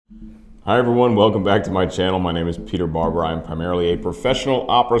Hi everyone, welcome back to my channel. My name is Peter Barber. I'm primarily a professional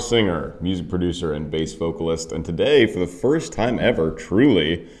opera singer, music producer, and bass vocalist. And today, for the first time ever,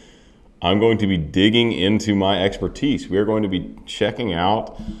 truly, I'm going to be digging into my expertise. We are going to be checking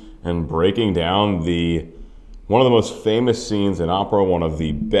out and breaking down one of the most famous scenes in opera, one of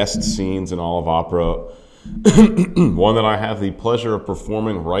the best scenes in all of opera, one that I have the pleasure of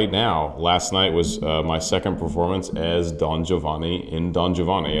performing right now. Last night was my second performance as Don Giovanni in Don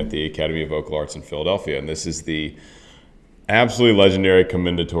Giovanni at the Academy of Vocal Arts in Philadelphia. And this is the absolutely legendary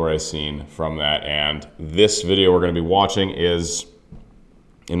Commendatore scene from that. And this video we're going to be watching is,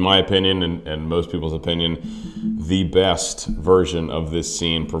 in my opinion and most people's opinion, the best version of this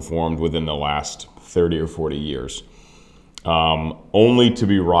scene performed within the last 30 or 40 years. Only to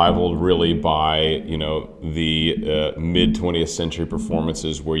be rivaled really by, the mid 20th century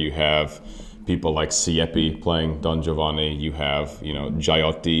performances where you have people like Siepi playing Don Giovanni, you have,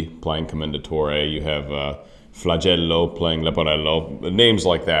 Giotti playing Commendatore, you have Flagello playing Leporello, names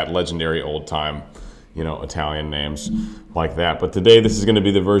like that, legendary old time, Italian names like that. But today this is going to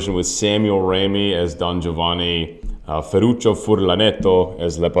be the version with Samuel Raimi as Don Giovanni, Ferruccio Furlanetto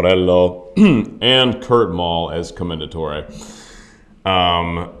as Leporello, and Kurt Mall as Commendatore.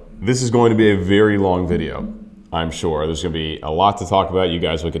 This is going to be a very long video, I'm sure. There's going to be a lot to talk about. You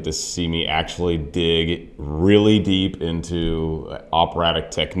guys will get to see me actually dig really deep into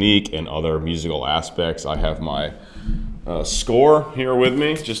operatic technique and other musical aspects. I have my score here with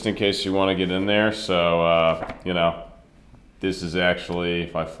me, just in case you want to get in there. So, this is actually,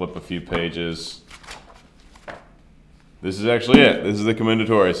 if I flip a few pages, this is actually it. This is the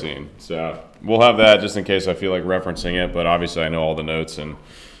Commendatore scene. So we'll have that just in case I feel like referencing it, but obviously I know all the notes and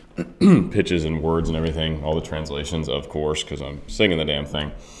pitches and words and everything, all the translations, of course, because I'm singing the damn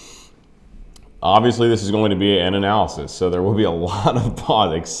thing. Obviously, this is going to be an analysis, so there will be a lot of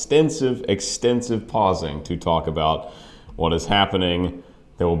pause, extensive pausing to talk about what is happening.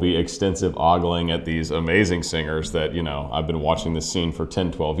 There will be extensive ogling at these amazing singers that, I've been watching this scene for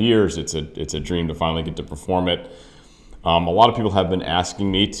 10, 12 years. It's a dream to finally get to perform it. A lot of people have been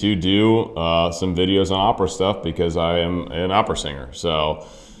asking me to do some videos on opera stuff because I am an opera singer. So,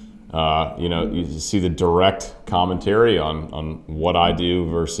 you see the direct commentary on what I do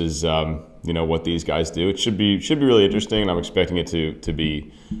versus, what these guys do. It should be really interesting, and I'm expecting it to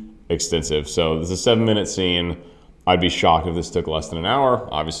be extensive. So this is a 7-minute scene. I'd be shocked if this took less than an hour.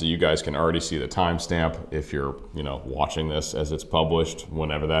 Obviously, you guys can already see the timestamp if you're, watching this as it's published,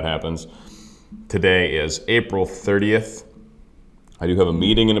 whenever that happens. Today is April 30th. I do have a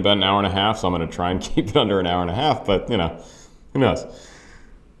meeting in about an hour and a half, so I'm going to try and keep it under an hour and a half, but, who knows?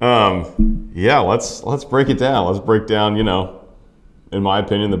 Let's break it down. Let's break down, in my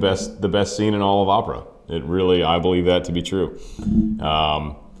opinion, the best scene in all of opera. It really, I believe that to be true.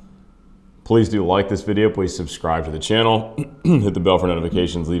 Please do like this video. Please subscribe to the channel. Hit the bell for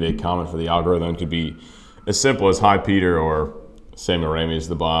notifications. Leave a comment for the algorithm. It could be as simple as "Hi Peter" or "Samuel Raimi is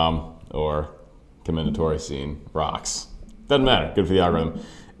the bomb" or "Commendatore scene rocks." Doesn't matter. Good for the algorithm.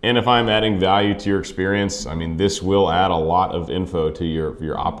 And if I'm adding value to your experience, this will add a lot of info to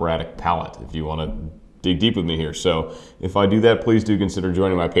your operatic palette if you want to dig deep with me here. So if I do that, please do consider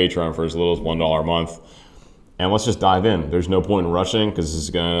joining my Patreon for as little as $1 a month. And let's just dive in. There's no point in rushing because this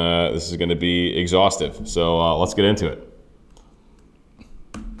is gonna be exhaustive. So let's get into it.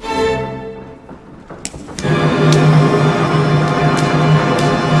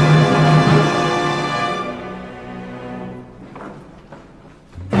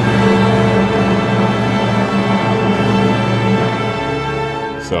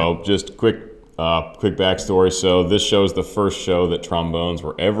 So just quick backstory. So this show is the first show that trombones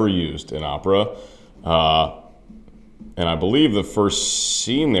were ever used in opera. And I believe the first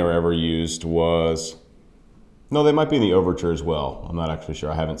scene they were ever used was, no, they might be in the overture as well. I'm not actually sure.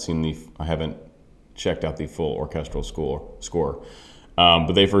 I haven't checked out the full orchestral score.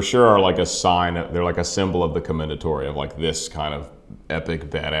 But they for sure are like a sign. They're like a symbol of the Commendatore, of like this kind of epic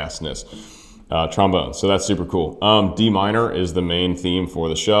badassness. Trombone. So that's super cool. D minor is the main theme for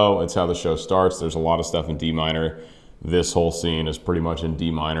the show. It's how the show starts. There's a lot of stuff in D minor. This whole scene is pretty much in D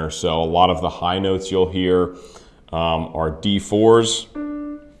minor. So a lot of the high notes you'll hear are D4s,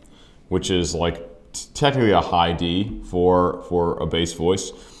 which is like technically a high D for a bass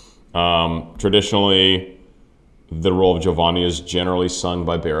voice. Traditionally, the role of Giovanni is generally sung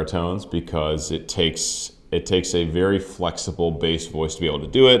by baritones because it takes a very flexible bass voice to be able to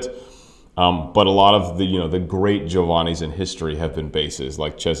do it. But a lot of the great Giovannis in history have been basses,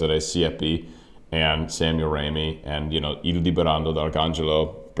 like Cesare Siepi and Samuel Raimi and Il Liberando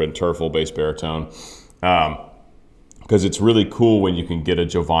d'Arcangelo, Brent Terfel, bass baritone. because it's really cool when you can get a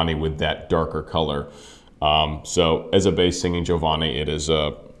Giovanni with that darker color. So as a bass singing Giovanni, it's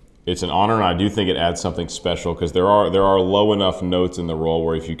an honor, and I do think it adds something special because there are low enough notes in the roll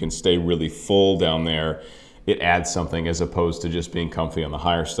where if you can stay really full down there, it adds something as opposed to just being comfy on the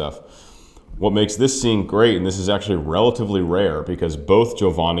higher stuff. What makes this scene great, and this is actually relatively rare because both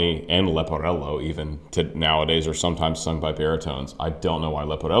Giovanni and Leporello even nowadays are sometimes sung by baritones. I don't know why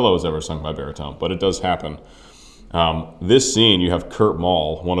Leporello is ever sung by baritone, but it does happen. This scene, you have Kurt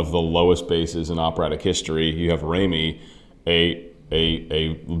Moll, one of the lowest basses in operatic history. You have Remy, a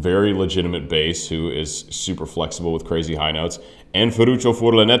very legitimate bass who is super flexible with crazy high notes, and Ferruccio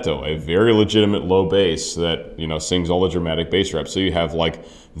Furlanetto, a very legitimate low bass that sings all the dramatic bass reps. So you have like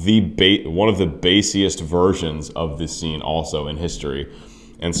one of the bassiest versions of this scene also in history.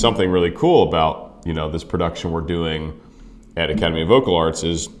 And something really cool about this production we're doing at Academy of Vocal Arts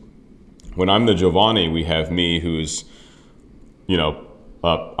is when I'm the Giovanni, we have me who's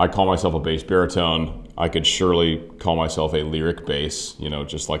I call myself a bass baritone. I could surely call myself a lyric bass,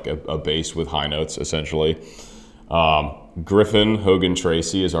 just like a bass with high notes, essentially. Griffin Hogan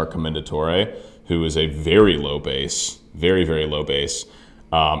Tracy is our Commendatore, who is a very low bass, very, very low bass.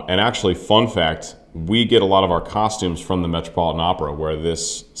 And actually, fun fact, we get a lot of our costumes from the Metropolitan Opera, where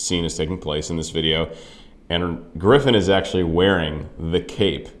this scene is taking place in this video. And Griffin is actually wearing the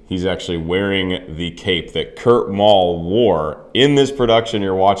cape. He's actually wearing the cape that Kurt Moll wore in this production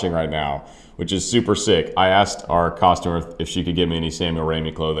you're watching right now, which is super sick. I asked our costumer if she could give me any Samuel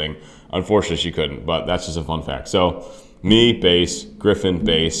Ramey clothing. Unfortunately, she couldn't, but that's just a fun fact. So me, bass, Griffin,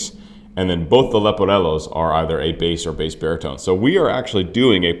 bass, and then both the Leporellos are either a bass or bass baritone. So we are actually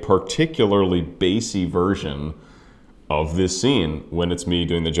doing a particularly bassy version of this scene when it's me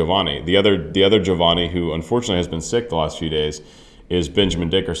doing the Giovanni. The other Giovanni, who unfortunately has been sick the last few days, is Benjamin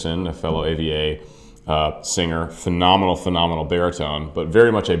Dickerson, a fellow AVA singer, phenomenal baritone, but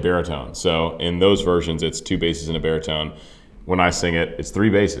very much a baritone. So in those versions, it's two basses and a baritone. When I sing it, it's three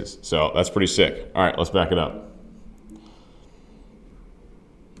basses. So that's pretty sick. All right, let's back it up.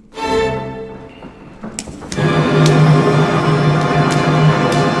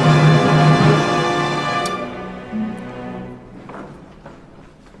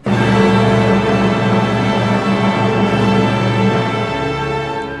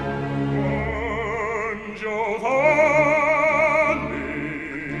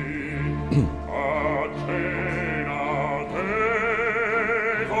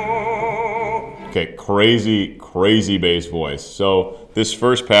 Okay, crazy bass voice. So this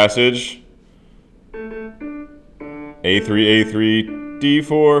first passage, A3, A3,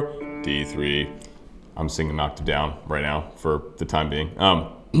 D4, D3. I'm singing an octave down right now for the time being.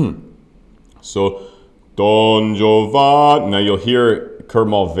 So Don Giovanni. Now you'll hear Kurt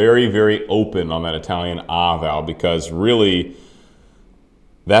Moll very, very open on that Italian A vowel because really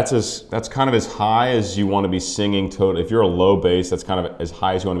that's kind of as high as you want to be singing. If you're a low bass, that's kind of as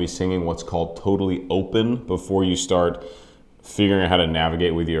high as you want to be singing what's called totally open before you start figuring out how to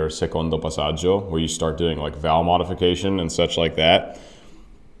navigate with your secondo passaggio, where you start doing like vowel modification and such like that.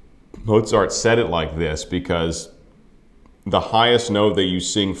 Mozart said it like this because the highest note that you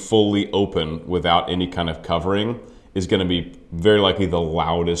sing fully open without any kind of covering is going to be very likely the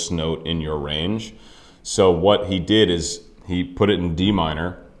loudest note in your range. So what he did is he put it in D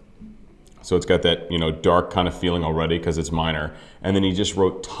minor, so it's got that dark kind of feeling already because it's minor, and then he just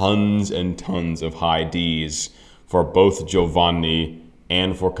wrote tons and tons of high Ds for both Giovanni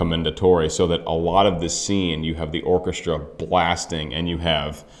and for Commendatore, so that a lot of this scene you have the orchestra blasting and you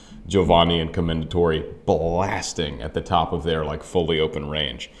have Giovanni and Commendatore blasting at the top of their like fully open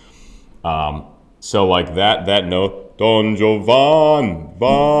range. So like that note, Don Giovanni,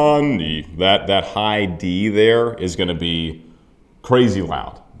 that high D there is going to be crazy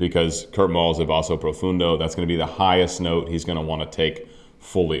loud because Kurt Moll is a basso profundo. That's going to be the highest note he's going to want to take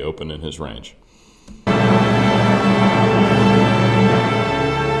fully open in his range.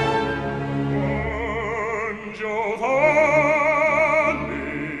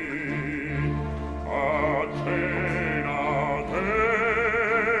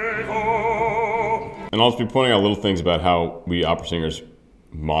 And I'll just be pointing out little things about how we opera singers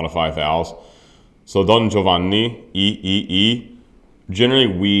modify vowels. So Don Giovanni, E.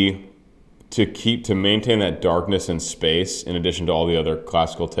 Generally, to maintain that darkness and space, in addition to all the other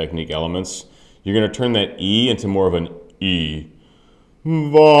classical technique elements, you're going to turn that E into more of an E.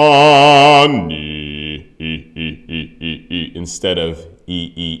 Vanni, E, instead of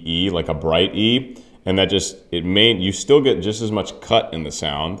E, like a bright E. And that you still get just as much cut in the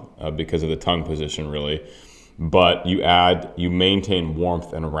sound because of the tongue position, really. But you maintain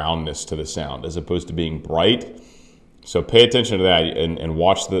warmth and roundness to the sound as opposed to being bright. So pay attention to that and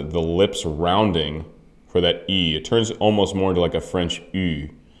watch the lips rounding for that E. It turns almost more into like a French U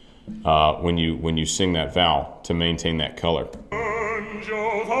when you sing that vowel to maintain that color.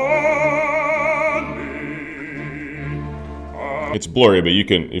 It's blurry, but you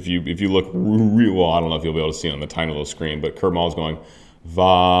can, if you look real well, I don't know if you'll be able to see it on the tiny little screen, but Kurt Mahl's going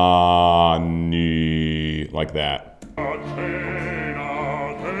Vani like that.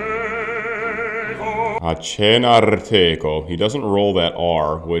 Cenarteco. He doesn't roll that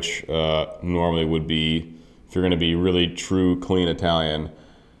R, which normally would be, if you're going to be really true, clean Italian,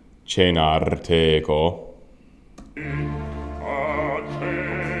 Cenarteco.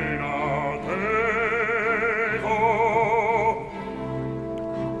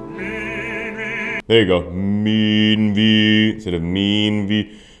 There you go. Mean vi instead of mean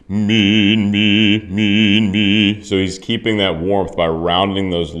vi. Mean me. So he's keeping that warmth by rounding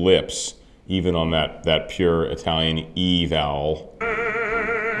those lips, even on that pure Italian E vowel.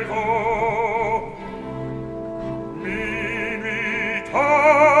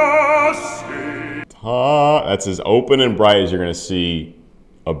 That's as open and bright as you're going to see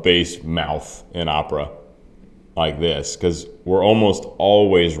a bass mouth in opera like this, because we're almost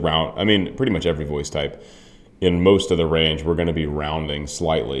always round. I mean, pretty much every voice type. In most of the range, we're going to be rounding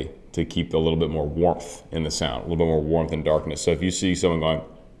slightly to keep a little bit more warmth in the sound, a little bit more warmth and darkness. So if you see someone going,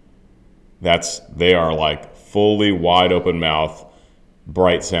 they are like fully wide open mouth,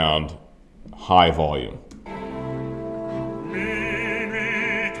 bright sound, high volume.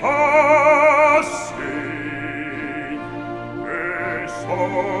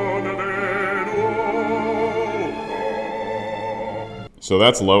 So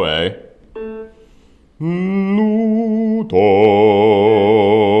that's low A.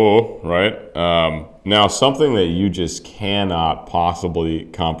 Right? Now, something that you just cannot possibly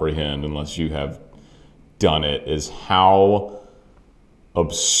comprehend unless you have done it is how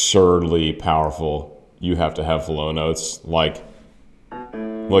absurdly powerful you have to have low notes. Like,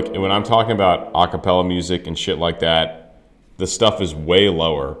 look, when I'm talking about a cappella music and shit like that, the stuff is way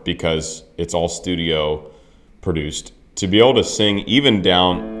lower because it's all studio produced. To be able to sing even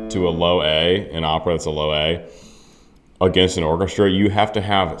down to a low A, in opera that's a low A, against an orchestra, you have to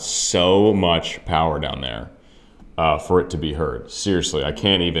have so much power down there for it to be heard. Seriously, I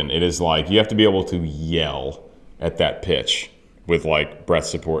can't even. It is like you have to be able to yell at that pitch with like breath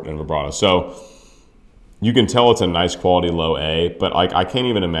support and vibrato. So you can tell it's a nice quality low A, but like I can't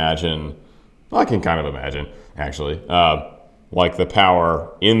even imagine. Well, I can kind of imagine actually, like the power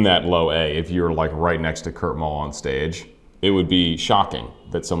in that low A. If you're like right next to Kurt Mahl on stage, it would be shocking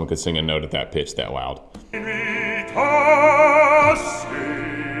that someone could sing a note at that pitch that loud.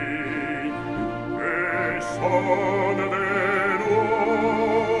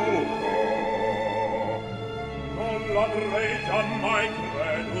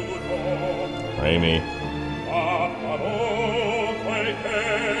 Remy.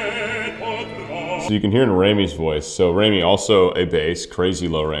 So you can hear in Remy's voice. So Remy also a bass, crazy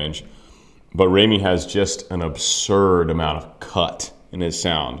low range, but Remy has just an absurd amount of cut in his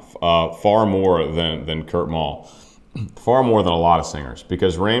sound, far more than Kurt Mahl, far more than a lot of singers.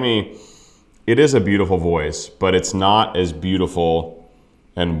 Because Remy, it is a beautiful voice, but it's not as beautiful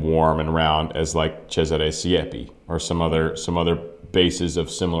and warm and round as like Cesare Siepi or some other basses of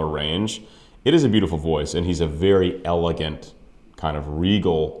similar range. It is a beautiful voice, and he's a very elegant, kind of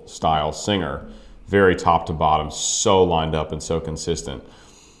regal style singer, very top to bottom, so lined up and so consistent.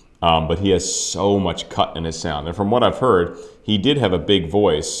 But he has so much cut in his sound. And from what I've heard, he did have a big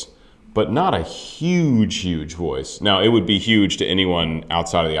voice, but not a huge voice. Now, it would be huge to anyone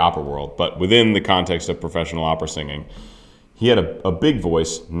outside of the opera world, but within the context of professional opera singing, he had a big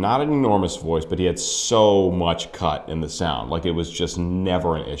voice, not an enormous voice, but he had so much cut in the sound. Like, it was just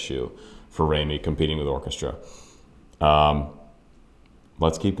never an issue for Remy competing with orchestra.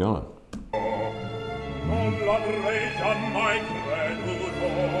 Let's keep going.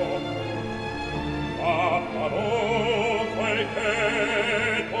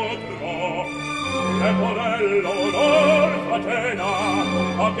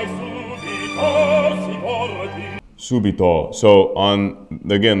 Subito. So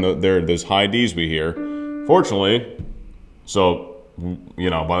there's high D's we hear. Fortunately, so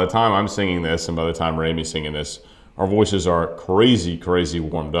by the time I'm singing this and by the time Remy's singing this, our voices are crazy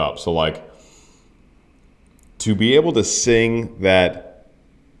warmed up. So like to be able to sing that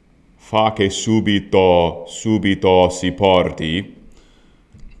fa che subito si porti,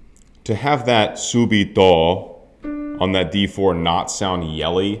 to have that subito on that D4 not sound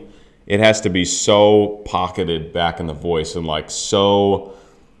yelly, it has to be so pocketed back in the voice and like so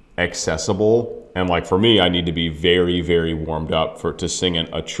accessible And like for me, I need to be very, very warmed up to sing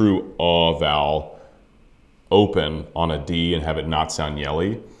a true vowel open on a D and have it not sound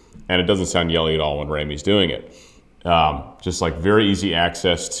yelly. And it doesn't sound yelly at all when Rami's doing it. Just like very easy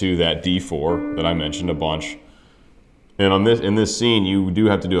access to that D4 that I mentioned a bunch. And in this scene, you do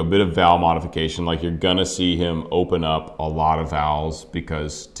have to do a bit of vowel modification. Like you're gonna see him open up a lot of vowels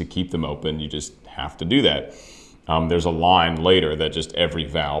because to keep them open, you just have to do that. There's a line later that just every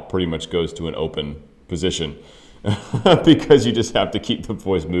vowel pretty much goes to an open position because you just have to keep the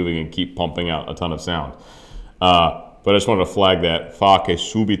voice moving and keep pumping out a ton of sound. But I just wanted to flag that. Fa che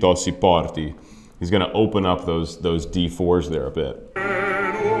subito si porti. He's gonna open up those D4s there a bit.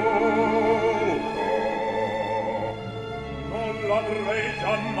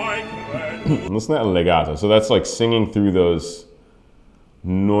 Listen to that legato. So that's like singing through those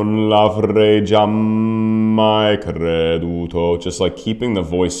non l'avrei mai creduto, just like keeping the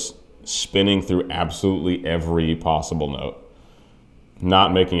voice spinning through absolutely every possible note,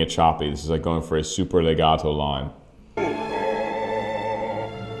 not making it choppy. This is like going for a super legato line.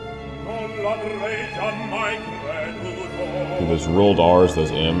 Those rolled R's,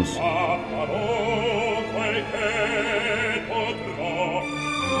 those M's.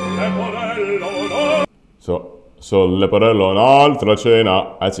 So leporello un'altra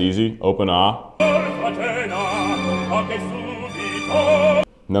cena. That's easy. Open A.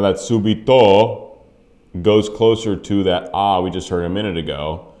 Now that subito goes closer to that A we just heard a minute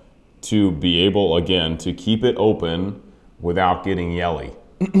ago to be able, again, to keep it open without getting yelly.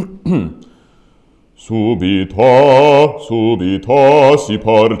 Subito, subito si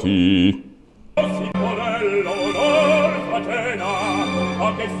porti.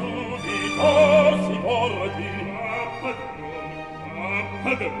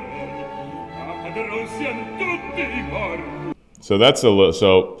 So that's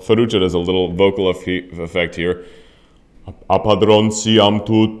so Ferruccio does a little vocal effect here. A padron siam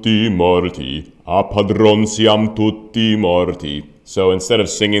tutti morti. A padron siam tutti morti. So instead of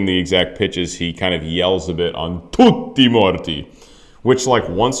singing the exact pitches, he kind of yells a bit on tutti morti, which like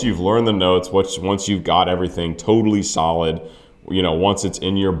once you've learned the notes, once you've got everything totally solid, once it's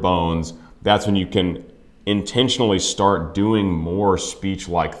in your bones, that's when you can intentionally start doing more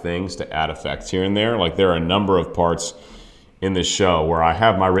speech-like things to add effects here and there. Like there are a number of parts in this show where I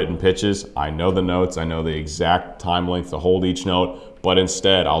have my written pitches, I know the notes, I know the exact time length to hold each note, but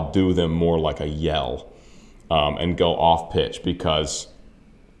instead I'll do them more like a yell and go off pitch, because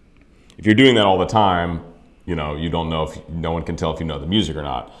if you're doing that all the time, you don't know if no one can tell if you know the music or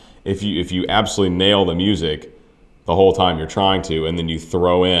not. If you absolutely nail the music the whole time you're trying to, and then you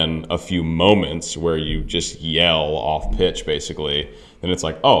throw in a few moments where you just yell off pitch basically, then it's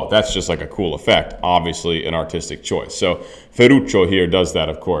like, oh, that's just like a cool effect. Obviously an artistic choice. So Ferruccio here does that,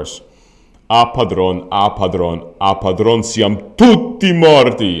 of course. A padron, a padron, a padron siam tutti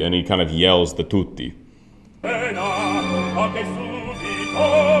morti. And he kind of yells the tutti.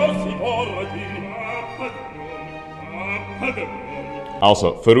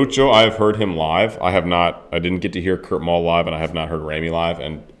 Also, Ferruccio, I have heard him live. I didn't get to hear Kurt Mahl live, and I have not heard Rami live,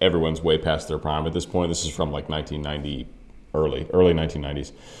 and everyone's way past their prime at this point. This is from like 1990, early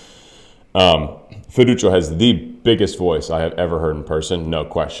 1990s. Ferruccio has the biggest voice I have ever heard in person, no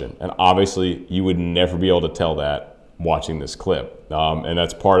question. And obviously, you would never be able to tell that watching this clip. And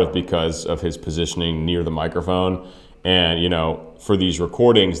that's part of because of his positioning near the microphone. And, for these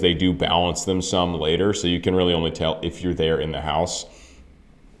recordings, they do balance them some later, so you can really only tell if you're there in the house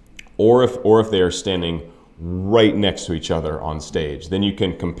or if they are standing right next to each other on stage. Then you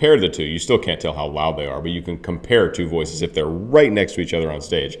can compare the two. You still can't tell how loud they are, but you can compare two voices if they're right next to each other on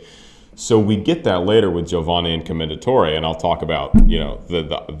stage. So we get that later with Giovanni and Commendatore, and I'll talk about,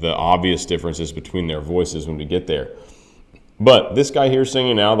 the obvious differences between their voices when we get there. But this guy here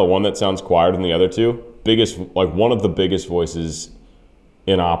singing now, the one that sounds quieter than the other two, one of the biggest voices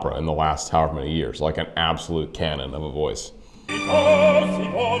in opera in the last however many years, like an absolute cannon of a voice.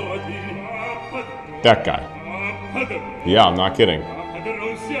 That guy. Yeah, I'm not kidding.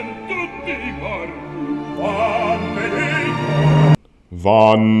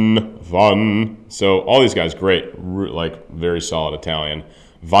 Van. So all these guys, great, like very solid Italian.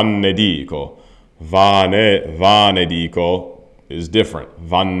 Vanedico. Vanedico is different.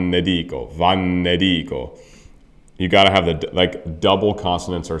 Vanedico. You got to have double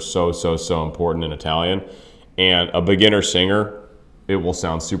consonants are so important in Italian. And a beginner singer, it will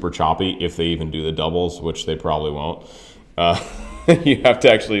sound super choppy if they even do the doubles, which they probably won't. You have to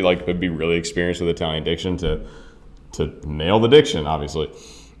actually be really experienced with Italian diction to nail the diction, obviously.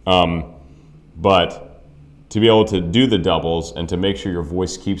 But to be able to do the doubles and to make sure your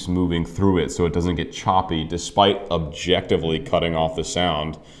voice keeps moving through it so it doesn't get choppy despite objectively cutting off the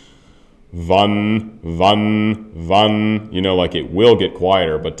sound. Van, van, van, like it will get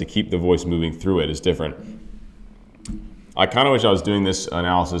quieter, but to keep the voice moving through it is different. I kind of wish I was doing this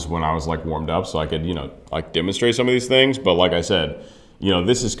analysis when I was like warmed up so I could, like demonstrate some of these things. But like I said,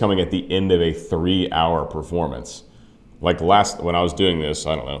 this is coming at the end of a 3-hour performance. Like when I was doing this,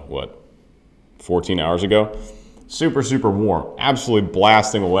 I don't know, 14 hours ago, super, super warm, absolutely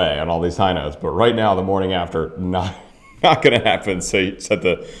blasting away on all these high notes. But right now, the morning after, not going to happen. So you just have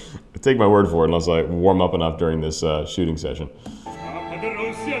to take my word for it unless I warm up enough during this shooting session.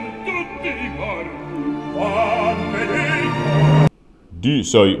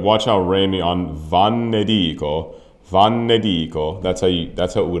 So watch how Remy on Vanedico, that's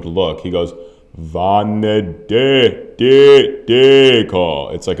how it would look. He goes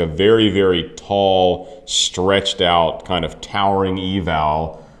Vanedico. It's like a very, very tall, stretched out, kind of towering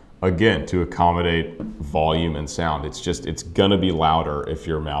eval, again, to accommodate volume and sound. It's gonna be louder if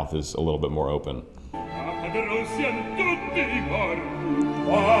your mouth is a little bit more open.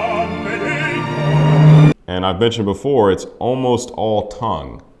 And I've mentioned before, it's almost all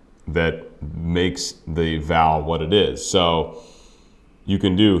tongue that makes the vowel what it is. So you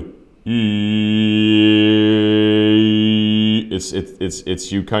can do you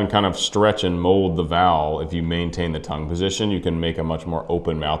can kind of stretch and mold the vowel. If you maintain the tongue position, you can make a much more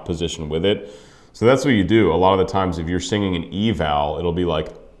open mouth position with it. So that's what you do. A lot of the times if you're singing an E vowel, it'll be like,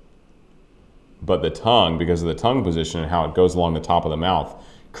 but the tongue, because of the tongue position and how it goes along the top of the mouth,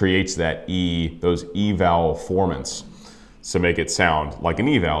 creates that E, those E vowel formants to make it sound like an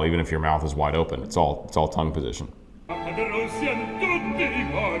E vowel, even if your mouth is wide open. It's all tongue position.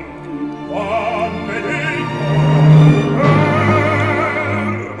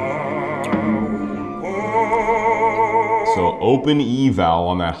 So open E vowel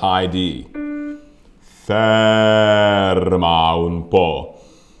on that high D. Ferma un po'.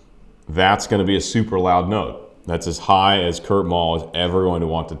 That's going to be a super loud note. That's as high as Kurt Mahl is ever going to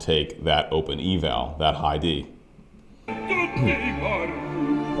want to take that open E vowel, that high D.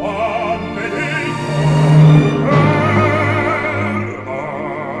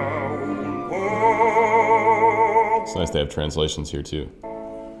 It's nice to have translations here too.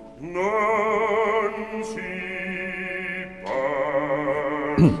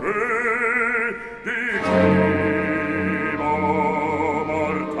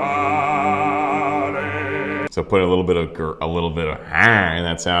 So put a little bit of ah in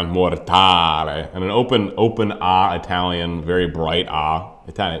that sound, mortale, and an open ah Italian, very bright ah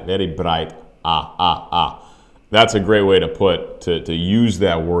Italian, very bright ah. That's a great way to use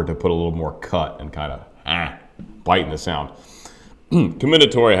that word to put a little more cut and kind of bite in the sound.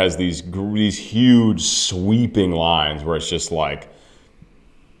 Commendatore has these huge sweeping lines where it's just like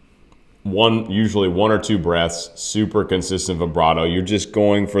usually one or two breaths, super consistent vibrato. You're just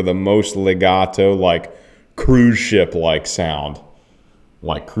going for the most legato, like cruise ship like sound,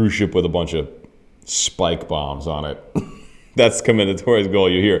 like cruise ship with a bunch of spike bombs on it. That's Commendatore's goal.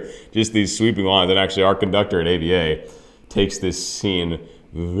 You hear just these sweeping lines, and actually our conductor at AVA takes this scene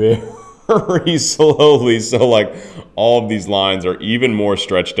very slowly, so like all of these lines are even more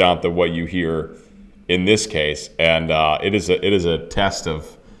stretched out than what you hear in this case, and it is a test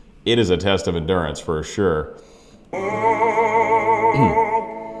of endurance for sure.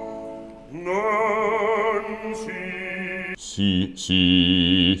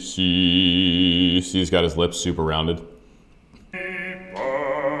 He's got his lips super rounded.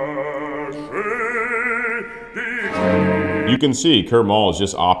 You can see Kurt Mahl is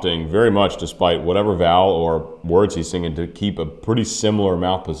just opting very much, despite whatever vowel or words he's singing, to keep a pretty similar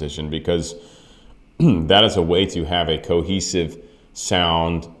mouth position, because that is a way to have a cohesive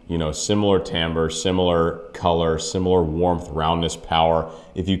sound, similar timbre, similar color, similar warmth, roundness, power.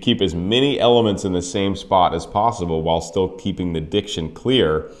 If you keep as many elements in the same spot as possible while still keeping the diction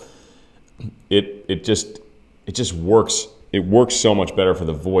clear, it just works. It works so much better for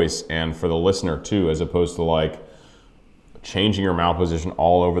the voice and for the listener too, as opposed to like changing your mouth position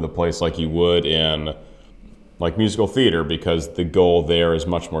all over the place like you would in like musical theater, because the goal there is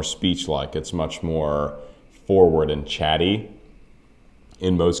much more speech-like. It's much more forward and chatty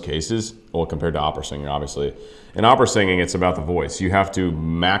in most cases, well, compared to opera singing, obviously. In opera singing, it's about the voice. You have to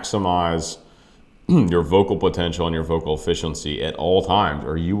maximize your vocal potential and your vocal efficiency at all times,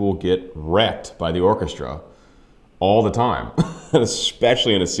 or you will get wrecked by the orchestra all the time,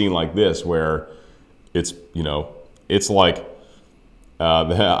 especially in a scene like this where it's, it's like,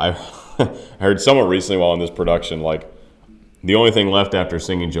 I heard somewhat recently while in this production, like the only thing left after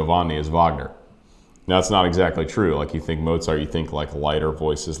singing Giovanni is Wagner. Now, it's not exactly true. Like, you think Mozart, you think like lighter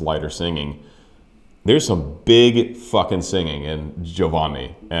voices, lighter singing. There's some big fucking singing in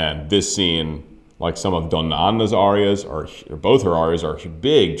Giovanni. And this scene, like some of Don Giovanni's arias, or both her arias, are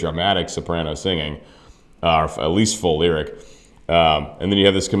big, dramatic soprano singing, or at least full lyric. And then you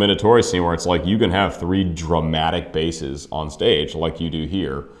have this Commendatore scene where it's like you can have 3 dramatic basses on stage like you do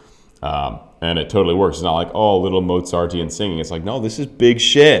here. And it totally works. It's not like, oh, little Mozartian singing. It's like, no, this is big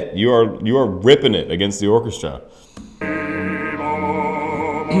shit. You are ripping it against the orchestra.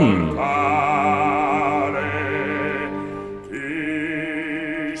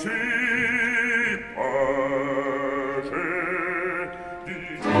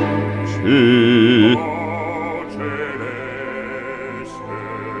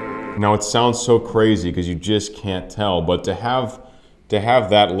 Now, it sounds so crazy because you just can't tell, but to have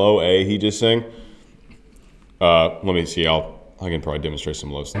that low A he just sang, let me see, I can probably demonstrate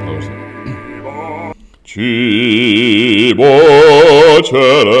some lows.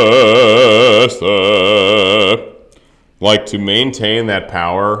 Like, to maintain that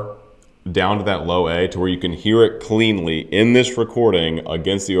power down to that low A to where you can hear it cleanly in this recording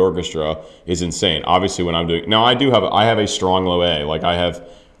against the orchestra is insane. Obviously, when I'm doing now, I have a strong low A. Like, I have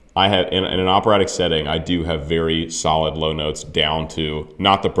in an operatic setting, I do have very solid low notes down to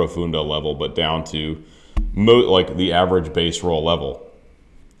not the profundo level, but down to like the average bass roll level.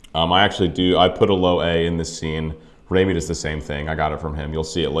 I put a low A in this scene. Remy does the same thing. I got it from him. You'll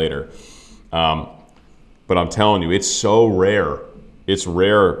see it later. But I'm telling you, it's so rare. It's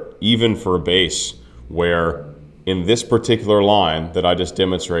rare even for a bass where in this particular line that I just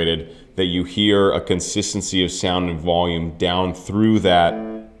demonstrated that you hear a consistency of sound and volume down through that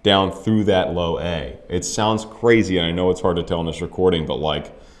low A. It sounds crazy, and I know it's hard to tell in this recording, but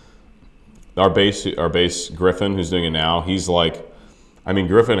like our bass Griffin, who's doing it now, he's like, I mean,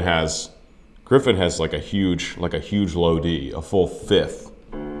 Griffin has like a huge low D, a full fifth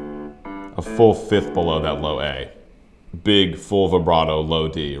below that low A, big full vibrato low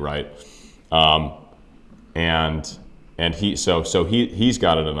D, right? And he's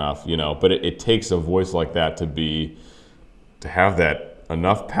got it enough, you know. But it takes a voice like that to have that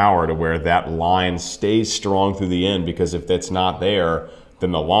enough power to where that line stays strong through the end, because if that's not there,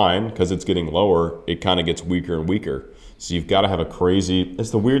 then the line, because it's getting lower, it kind of gets weaker and weaker. So you've got to have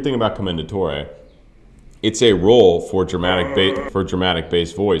it's the weird thing about Commendatore. It's a role for dramatic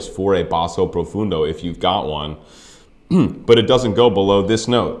bass voice, for a basso profundo if you've got one, but it doesn't go below this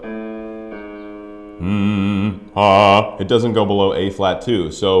note. It doesn't go below A flat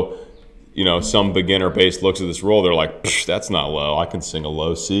 2. So, you know, some beginner bass looks at this roll, they're like, that's not low. I can sing a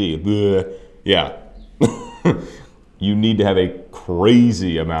low C. Bleh. Yeah. You need to have a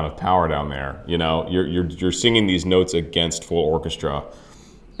crazy amount of power down there. You know, you're singing these notes against full orchestra,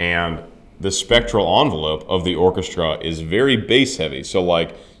 and the spectral envelope of the orchestra is very bass heavy. So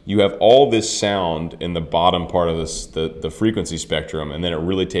like you have all this sound in the bottom part of the frequency spectrum, and then it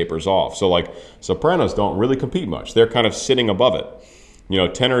really tapers off. So like sopranos don't really compete much. They're kind of sitting above it. You know,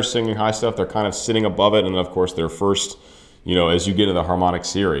 tenors singing high stuff, they're kind of sitting above it. And then of course their first, you know, as you get into the harmonic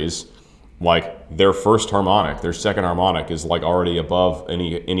series, like their first harmonic, their second harmonic is like already above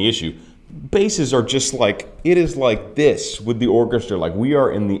any issue. Basses are just like, it is like this with the orchestra. Like we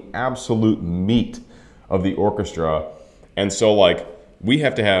are in the absolute meat of the orchestra. And so like we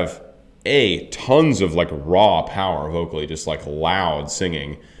have to have tons of like raw power vocally, just like loud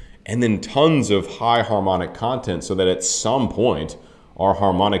singing, and then tons of high harmonic content so that at some point our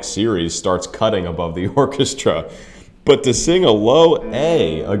harmonic series starts cutting above the orchestra. But to sing a low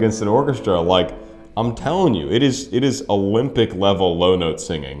A against an orchestra, like I'm telling you, it is Olympic level low note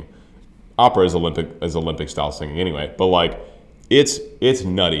singing. Opera is Olympic style singing anyway, but like it's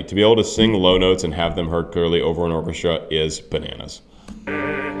nutty. To be able to sing low notes and have them heard clearly over an orchestra is bananas.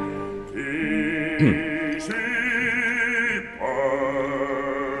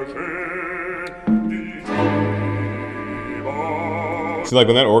 See, like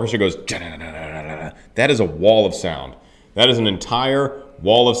when that orchestra goes, that is a wall of sound. That is an entire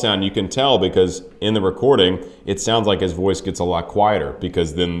wall of sound. You can tell because in the recording, it sounds like his voice gets a lot quieter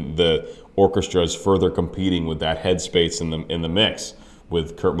because then the orchestra is further competing with that headspace in the mix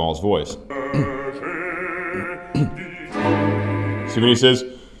with Kurt Mahl's voice. See when he says,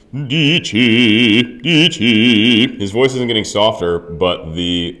 Dici, his voice isn't getting softer, but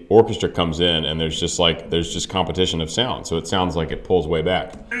the orchestra comes in and there's just competition of sound. So it sounds like it pulls way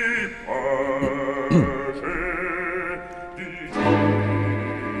back.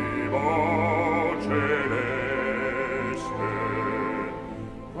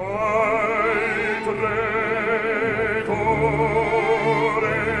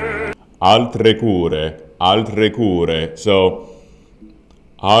 altre cure. So,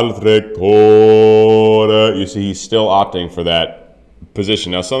 altre cure. You see, he's still opting for that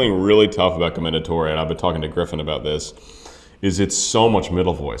position. Now, something really tough about Commendatore, and I've been talking to Griffin about this, is it's so much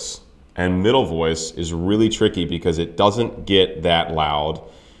middle voice. And middle voice is really tricky because it doesn't get that loud.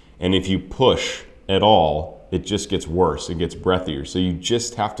 And if you push at all, it just gets worse. It gets breathier. So you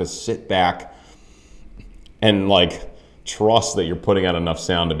just have to sit back and like trust that you're putting out enough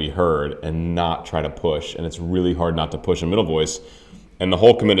sound to be heard and not try to push. And it's really hard not to push a middle voice. And the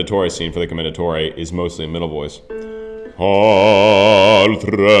whole Commendatore scene for the Commendatore is mostly a middle voice. Altre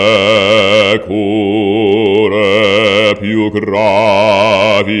cure più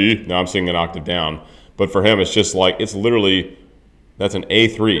gravi. Now I'm singing an octave down. But for him, it's just like, it's literally, that's an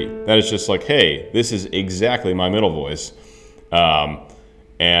A3. That is just like, hey, this is exactly my middle voice. And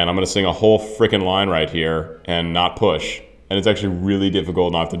I'm going to sing a whole freaking line right here and not push. And it's actually really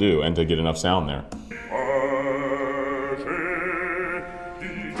difficult not to do and to get enough sound there.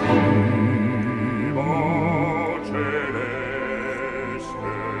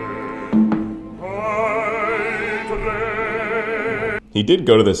 He did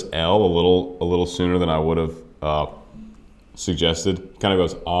go to this L a little sooner than I would have suggested. Kind of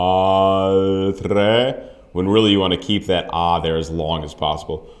goes altre, when really you want to keep that there as long as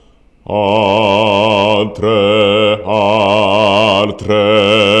possible. Altre,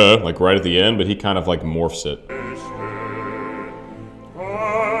 like right at the end, but he kind of like morphs it.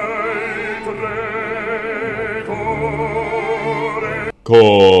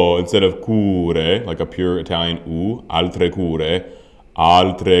 Instead of cure, like a pure Italian U, altre cure.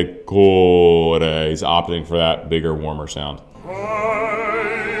 Altre core. He's opting for that bigger, warmer sound.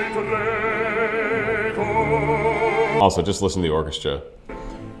 Also, just listen to the orchestra.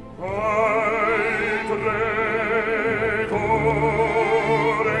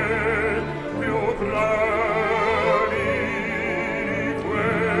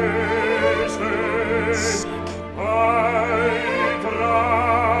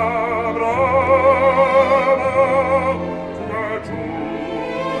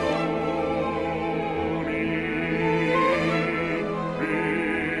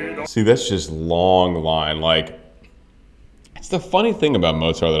 See, that's just long line. Like, it's the funny thing about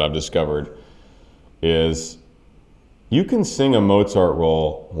Mozart that I've discovered is you can sing a Mozart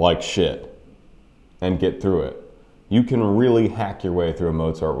roll like shit and get through it. You can really hack your way through a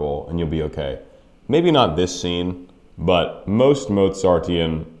Mozart roll and you'll be okay. Maybe not this scene, but most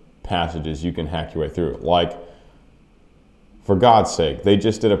Mozartian passages you can hack your way through. Like, for God's sake, they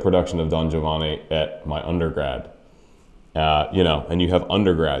just did a production of Don Giovanni at my undergrad. And you have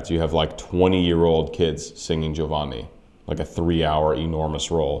undergrads, you have like 20-year-old kids singing Giovanni, like a 3-hour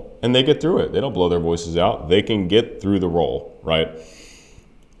enormous role, and they get through it. They don't blow their voices out. They can get through the role, right?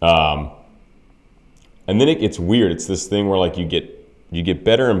 And then it gets weird. It's this thing where like you get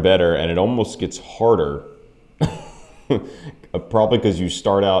better and better, and it almost gets harder. Probably because you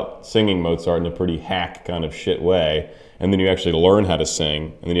start out singing Mozart in a pretty hack kind of shit way, and then you actually learn how to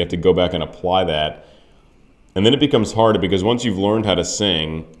sing, and then you have to go back and apply that. And then it becomes harder because once you've learned how to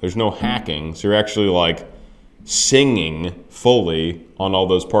sing, there's no hacking. So you're actually like singing fully on all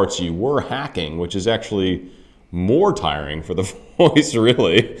those parts you were hacking, which is actually more tiring for the voice,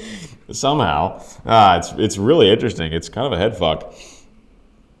 really, somehow. It's really interesting. It's kind of a head fuck.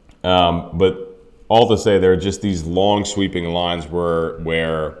 But all to say, there are just these long sweeping lines where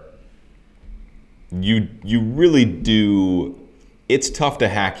you really do. It's tough to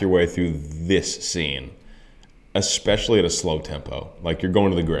hack your way through this scene, especially at a slow tempo. Like you're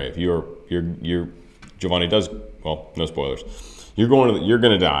going to the grave. You're Giovanni does, well, no spoilers. You're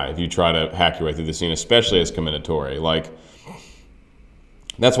gonna die if you try to hack your way through the scene, especially as Commendatore. Like,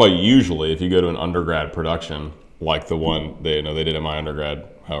 that's why usually if you go to an undergrad production like the one they did at my undergrad,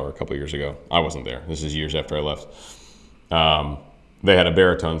 however, a couple years ago. I wasn't there. This is years after I left. They had a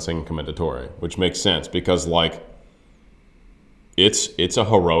baritone singing Commendatore, which makes sense because like it's a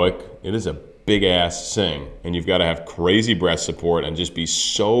heroic. It is a big ass sing, and you've got to have crazy breath support and just be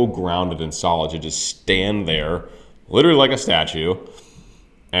so grounded and solid. You just stand there, literally like a statue,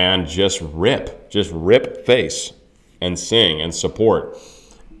 and just rip face and sing and support.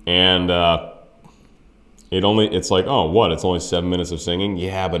 And it's like, oh, what? It's only 7 minutes of singing?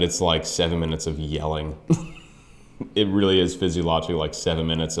 Yeah, but it's like 7 minutes of yelling. It really is physiologically like 7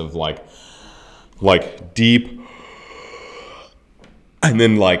 minutes of like deep. And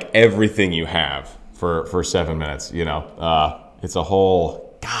then like everything you have for 7 minutes, it's a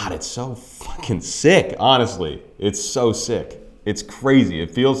whole, God, it's so fucking sick, honestly. It's so sick. It's crazy.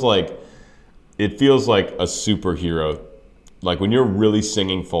 It feels like a superhero like when you're really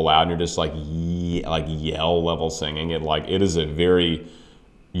singing full out and you're just like yell level singing, it is a very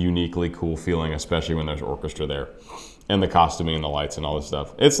uniquely cool feeling, especially when there's orchestra there and the costuming and the lights and all this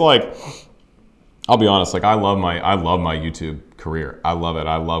stuff. It's like, I'll be honest, like I love my YouTube career. I love it.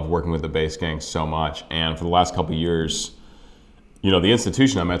 I love working with the bass gang so much. And for the last couple of years, the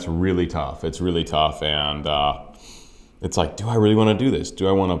institution I'm at's really tough. It's really tough, and it's like, do I really want to do this? Do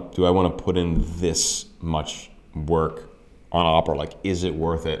I want to put in this much work on opera? Like, is it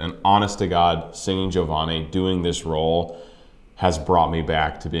worth it? And honest to God, singing Giovanni, doing this role has brought me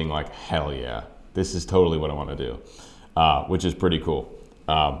back to being like, hell yeah, this is totally what I want to do, which is pretty cool.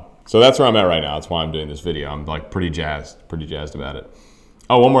 So that's where I'm at right now. That's why I'm doing this video. I'm like pretty jazzed about it.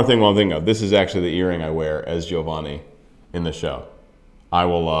 Oh, one more thing while I'm thinking of. This is actually the earring I wear as Giovanni in the show.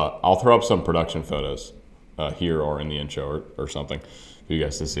 I'll throw up some production photos here or in the intro or something for you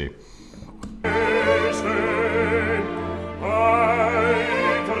guys to see.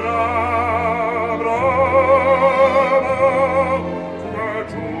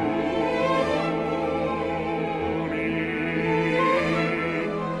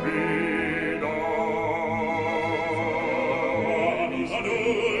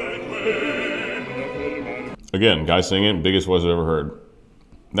 Again, guy singing, biggest voice I've ever heard.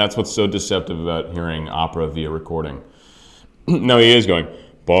 That's what's so deceptive about hearing opera via recording. No, he is going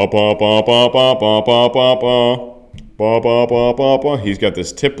ba ba ba ba ba ba ba ba ba ba ba ba ba. He's got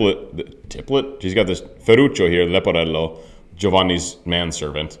this tiplet. He's got this Ferruccio here, Leporello, Giovanni's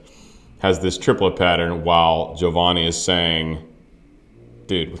manservant, has this triplet pattern while Giovanni is saying,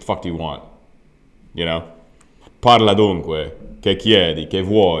 "Dude, what the fuck do you want? Parla dunque, che chiedi, che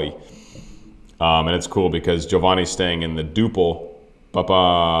vuoi." And it's cool because Giovanni's staying in the duple, ba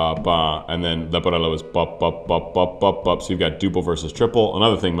ba ba, and then Leporello is ba ba ba ba ba ba. So you've got duple versus triple.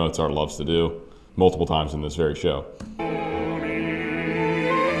 Another thing Mozart loves to do multiple times in this very show.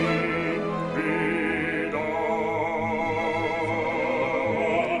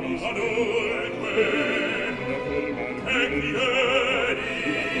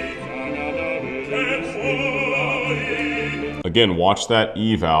 Again, watch that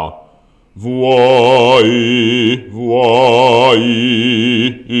eval. Vuoi.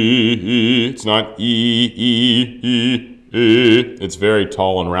 It's not e. It's very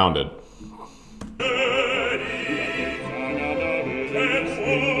tall and rounded.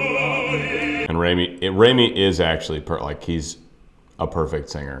 And Remy is actually he's a perfect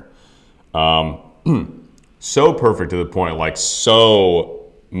singer. So perfect to the point, like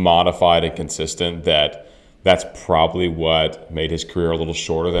so modified and consistent that's probably what made his career a little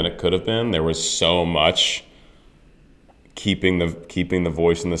shorter than it could have been. There was so much keeping the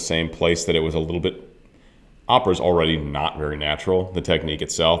voice in the same place that it was a little bit. Opera's already not very natural, the technique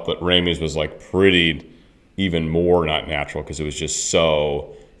itself, but Remy's was like pretty even more not natural because it was just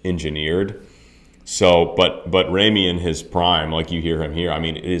so engineered. So, but Remy in his prime, like you hear him here, I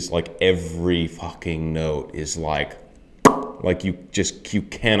mean, it is like every fucking note is like you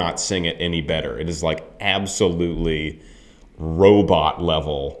cannot sing it any better. It is like absolutely robot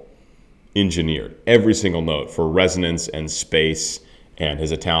level engineered. Every single note for resonance and space, and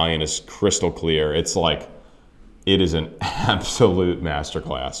his Italian is crystal clear. It's like, it is an absolute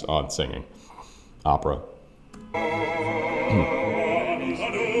masterclass on singing opera.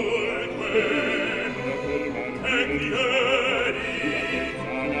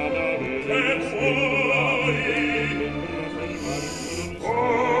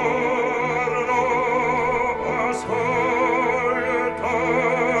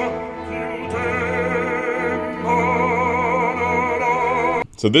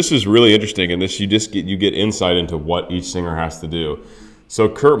 So this is really interesting, and you get insight into what each singer has to do. So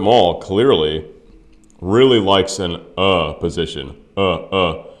Kurt Moll clearly really likes an position.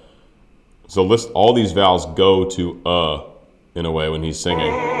 So all these vowels go to in a way when he's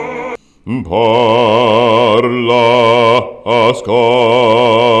singing. Parla,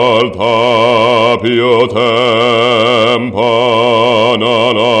 ascolta, più tempo.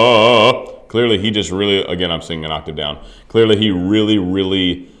 Clearly, he just really, again, I'm singing an octave down. Clearly, he really,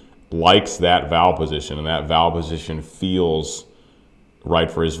 really likes that vowel position, and that vowel position feels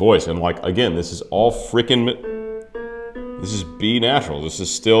right for his voice. And like, again, this is all this is B natural. This is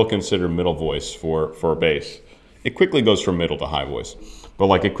still considered middle voice for bass. It quickly goes from middle to high voice. But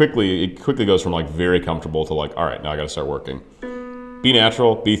like it quickly goes from like very comfortable to like, all right, now I got to start working. B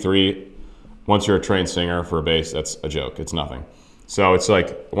natural, B3. Once you're a trained singer for a bass, that's a joke. It's nothing. So it's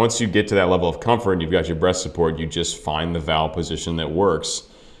like once you get to that level of comfort and you've got your breath support, you just find the vowel position that works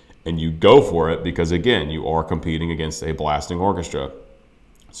and you go for it because, again, you are competing against a blasting orchestra.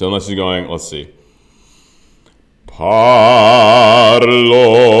 So unless you're going, let's see. Parlo,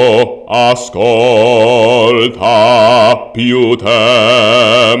 ascolta, più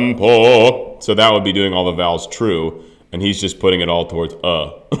tempo. So that would be doing all the vowels true, and he's just putting it all towards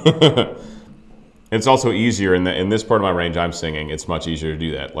It's also easier in this part of my range I'm singing. It's much easier to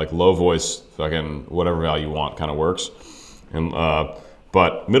do that. Like low voice, fucking whatever vowel you want kind of works. And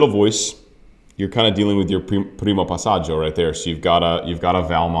but middle voice, you're kind of dealing with your primo passaggio right there. So you've got to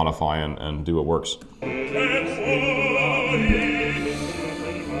vowel modify and do what works.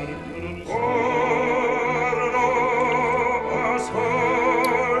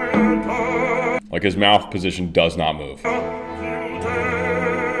 Like his mouth position does not move.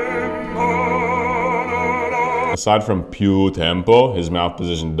 Aside from più tempo, his mouth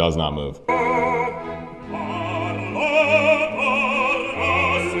position does not move.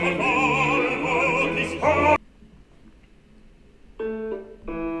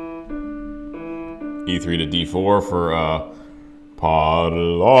 E3 to D4 for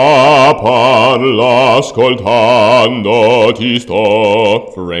parla, parla, ascoltando ti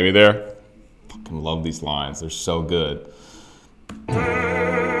sto. For Remy there. Fucking love these lines. They're so good.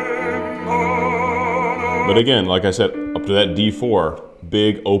 But again, like I said, up to that D4,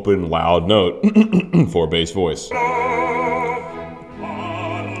 big, open, loud note for bass voice.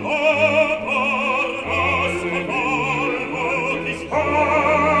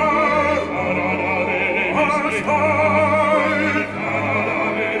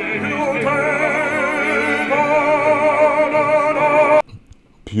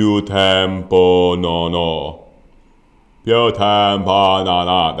 Più tempo, no, no. Più tempo, no,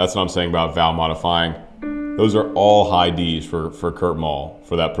 no. That's what I'm saying about vowel modifying. Those are all high Ds for Kurt Mahl,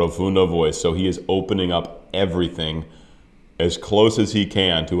 for that profundo voice. So he is opening up everything as close as he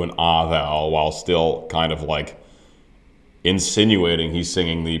can to an ah vowel while still kind of like insinuating he's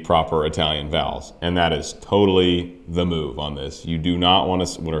singing the proper Italian vowels. And that is totally the move on this. You do not want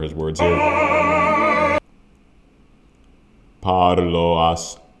to... What are his words here? Parlo,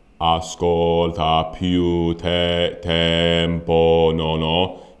 ascolta, più tempo, no,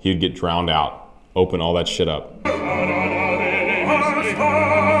 no. He'd get drowned out. Open all that shit up.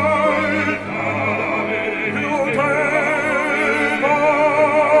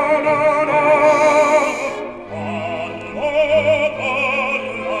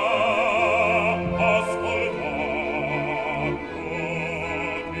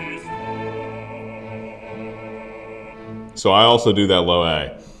 So I also do that low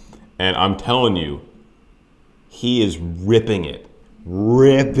A. And I'm telling you, he is ripping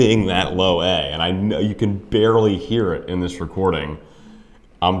that low A. And I know you can barely hear it in this recording.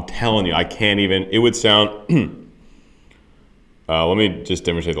 I'm telling you, I can't even, it would sound, let me just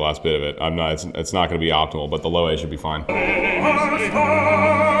demonstrate the last bit of it. It's not going to be optimal, but the low A should be fine.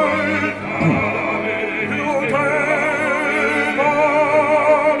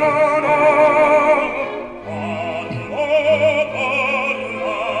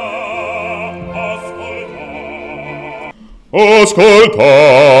 Ascoltando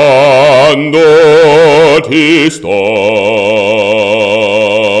ti sto.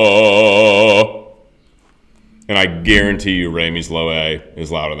 And I guarantee you Ramey's low A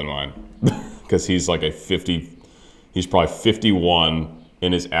is louder than mine. Because he's like he's probably 51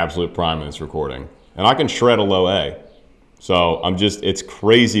 in his absolute prime in this recording. And I can shred a low A. So it's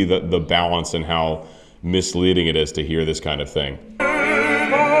crazy the balance and how misleading it is to hear this kind of thing.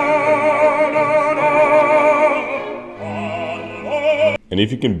 And if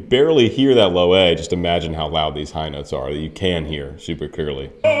you can barely hear that low A, just imagine how loud these high notes are that you can hear super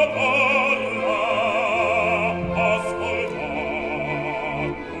clearly.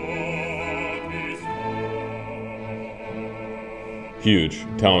 Huge,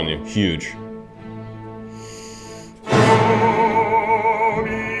 I'm telling you, huge.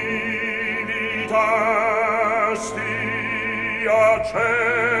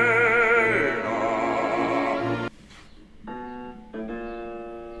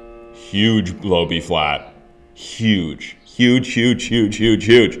 Huge low B flat. Huge.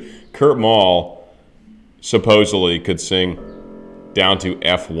 Kurt Mahl supposedly could sing down to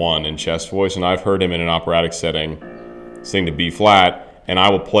F1 in chest voice, and I've heard him in an operatic setting sing to B flat, and I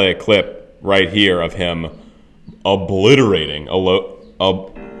will play a clip right here of him obliterating a low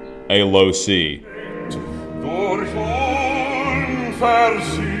C.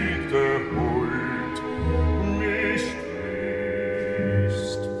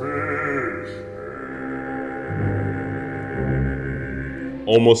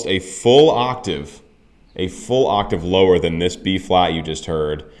 Almost a full octave lower than this B flat you just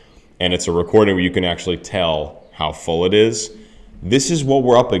heard, and it's a recording where you can actually tell how full it is. This is what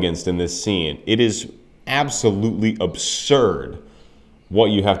we're up against in this scene. It is absolutely absurd what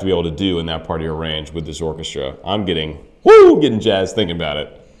you have to be able to do in that part of your range with this orchestra. I'm getting jazzed thinking about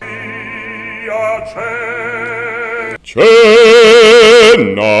it.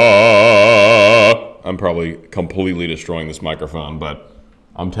 I'm probably completely destroying this microphone, but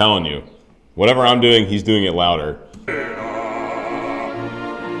I'm telling you, whatever I'm doing, he's doing it louder.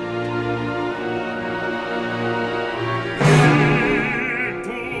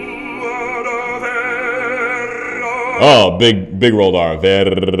 Oh, big rolled R.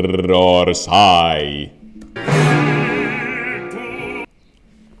 Versai.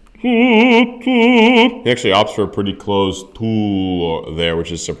 He actually opts for a pretty close to there,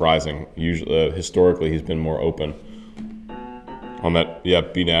 which is surprising. Usually, historically, he's been more open on that. Yeah,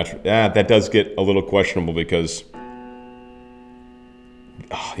 B natural. Yeah, that does get a little questionable because,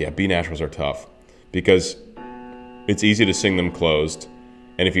 B naturals are tough because it's easy to sing them closed,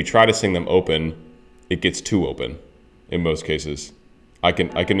 and if you try to sing them open, it gets too open. In most cases, I can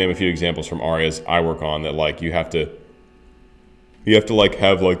name a few examples from arias I work on that like you have to like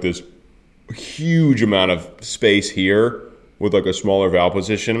have like this huge amount of space here with like a smaller vowel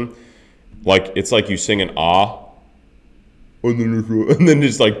position. Like it's like you sing an ah and then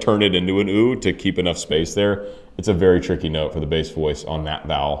just like turn it into an oo to keep enough space there. It's a very tricky note for the bass voice on that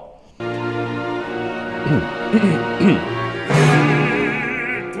vowel.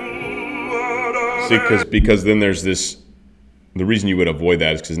 See, because then there's this. The reason you would avoid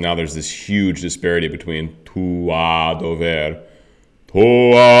that is because now there's this huge disparity between tua dover,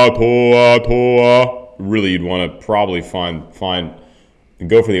 toa. Really, you'd want to probably find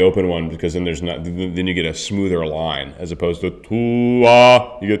go for the open one because then then you get a smoother line as opposed to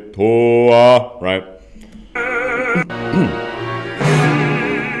tua. You get toa, right?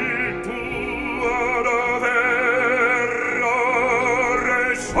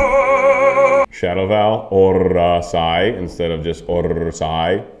 Shadow vowel, orasai, instead of just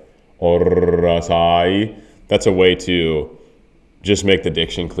orasai. That's a way to just make the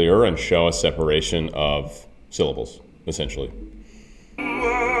diction clearer and show a separation of syllables, essentially.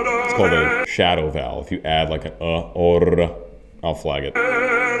 It's called a shadow vowel. If you add like an or, I'll flag it.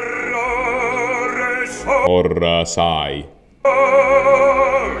 Orasai.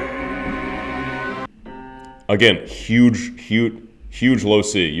 Again, huge low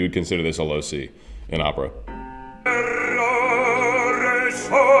C. You would consider this a low C in opera.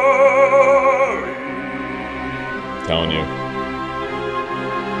 Telling you.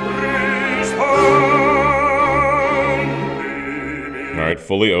 All right,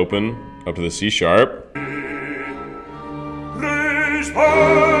 fully open up to the C sharp.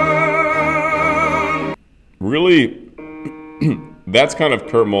 Really, that's kind of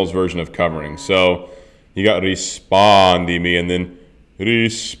Kurt Moll's version of covering. So you got rispondimi and then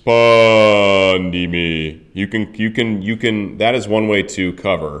rispondimi. You can. That is one way to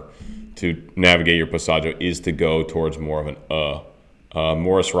cover, to navigate your passaggio, is to go towards more of an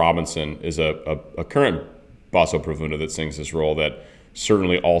Morris Robinson is a current basso profundo that sings this role that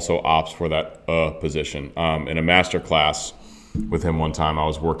certainly also opts for that position. In a master class with him one time, I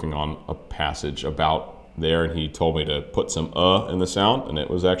was working on a passage about there, and he told me to put some in the sound, and it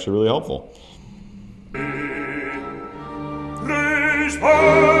was actually really helpful.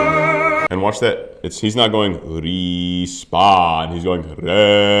 And watch that. He's not going respond. He's going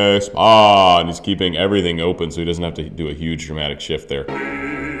respond. He's keeping everything open so he doesn't have to do a huge dramatic shift there.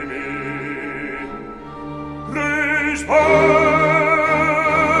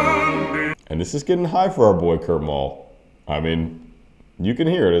 And this is getting high for our boy Kurt Moll. I mean, you can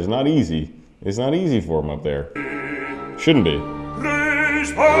hear it. It's not easy. It's not easy for him up there. Shouldn't be.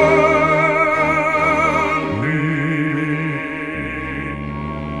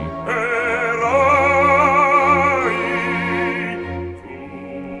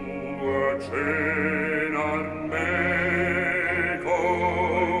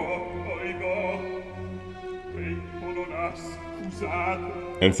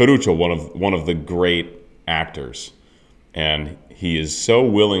 And Ferruccio, one of the great actors, and he is so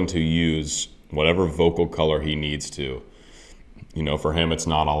willing to use whatever vocal color he needs to. You know, for him, it's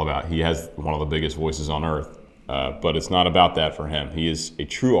not all about. He has one of the biggest voices on earth, but it's not about that for him. He is a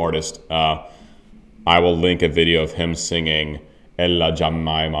true artist. I will link a video of him singing "Ella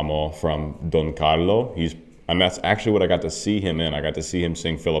Giammai Mamo" from Don Carlo. And that's actually what I got to see him in. I got to see him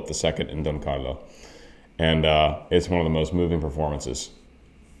sing Philip II in Don Carlo, and it's one of the most moving performances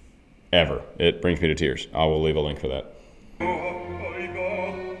ever. It brings me to tears. I will leave a link for that.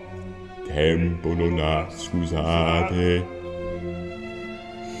 Tempo non ha scusate.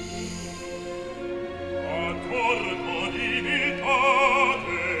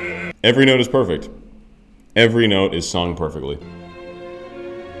 Every note is perfect. Every note is sung perfectly.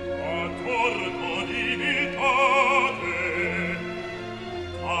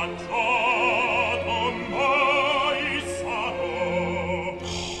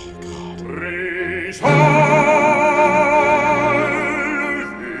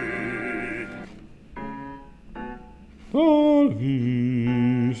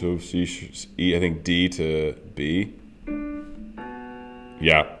 So C, E, I think D to B.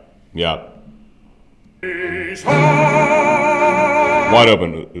 Yeah. Wide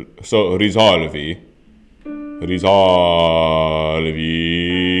open. So risolvi.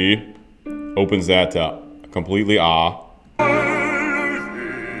 Opens that to completely A.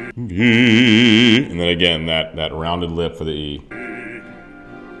 And then again, that rounded lip for the E.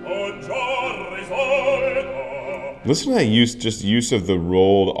 Listen to that use of the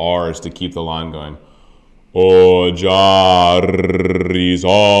rolled R's to keep the line going. O già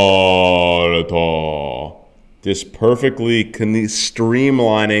risolto. Just perfectly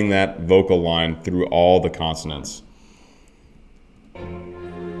streamlining that vocal line through all the consonants.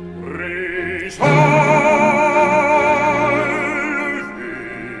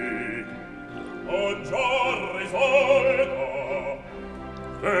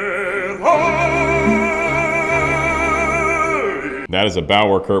 That is about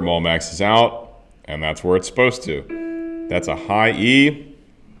where Kurt Moll maxes out, and that's where it's supposed to. That's a high E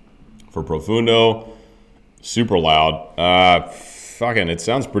for profundo, super loud. It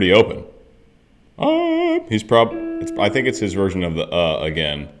sounds pretty open. I think it's his version of the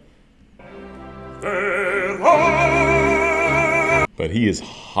again. But he is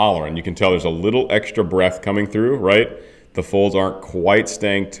hollering. You can tell there's a little extra breath coming through, right? The folds aren't quite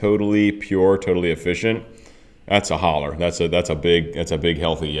staying totally pure, totally efficient. That's a holler. That's a big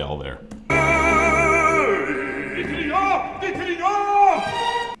healthy yell there.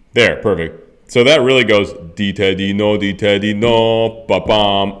 There, perfect. So that really goes di te di no, ba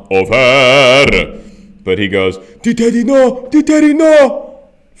bam over. But he goes di te di no,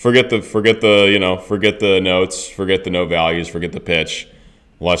 Forget the notes, forget the note values, forget the pitch.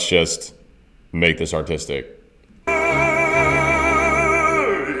 Let's just make this artistic.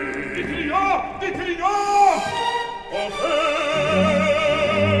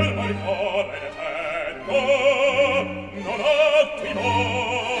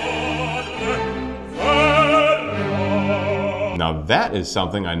 Now that is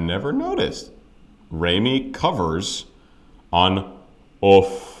something I never noticed. Remy covers on O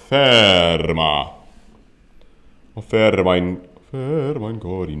ferma in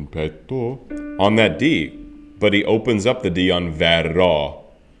cor in petto on that D, but he opens up the D on verrò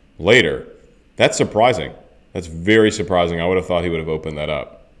later. That's surprising. That's very surprising. I would have thought he would have opened that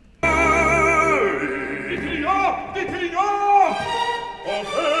up.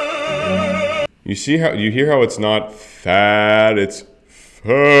 You hear how it's not fat, it's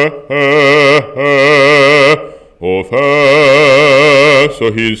so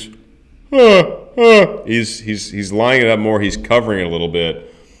he's lining it up more, he's covering it a little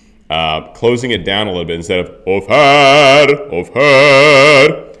bit, closing it down a little bit instead of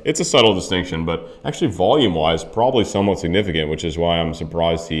It's a subtle distinction, but actually volume-wise, probably somewhat significant, which is why I'm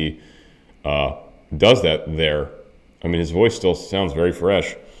surprised he does that there. I mean, his voice still sounds very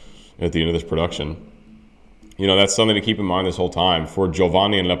fresh at the end of this production. That's something to keep in mind this whole time. For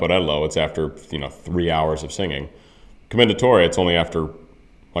Giovanni and Leporello, it's after 3 hours of singing. Commendatore, it's only after,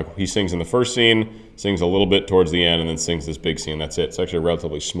 he sings in the first scene, sings a little bit towards the end, and then sings this big scene. That's it. It's actually a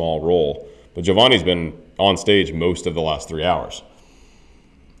relatively small role. But Giovanni's been on stage most of the last 3 hours.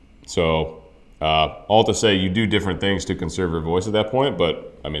 So, all to say, you do different things to conserve your voice at that point,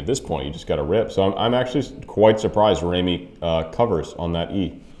 but, at this point, you just got to rip. So I'm actually quite surprised Remy covers on that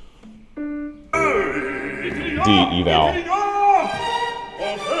E. D, E vowel.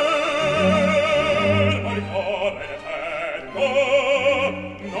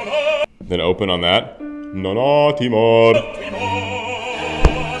 Then open on that. Non timor.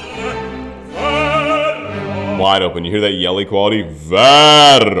 Wide open. You hear that yelly quality?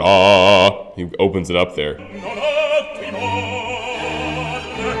 Verrà. He opens it up there.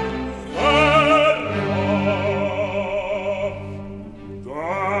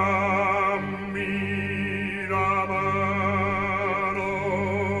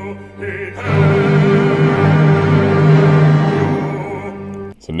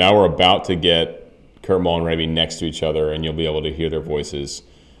 So now we're about to get Kurt Moll and Remy next to each other, and you'll be able to hear their voices.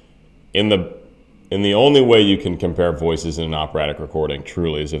 In the only way you can compare voices in an operatic recording,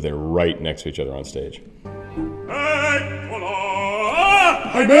 truly, is if they're right next to each other on stage.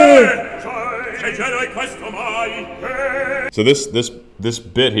 So this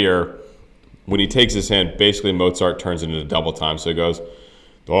bit here, when he takes his hand, basically Mozart turns it into double time. So he goes,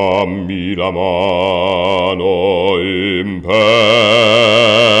 dammi la mano impegno,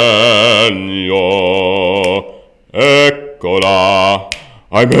 eccola,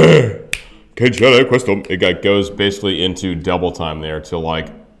 ahimè, che c'è questo. It goes basically into double time there to like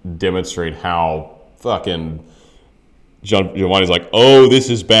demonstrate how fucking Giovanni's like, oh, this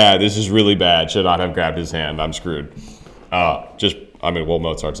is bad. This is really bad. Should not have grabbed his hand. I'm screwed. Well,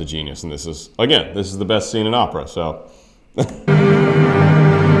 Mozart's a genius, and this is the best scene in opera, so.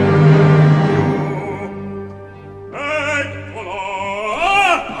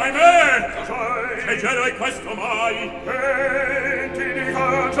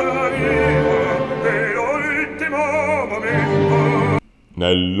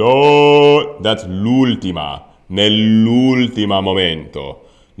 That's l'ultima. Nell'ultima momento.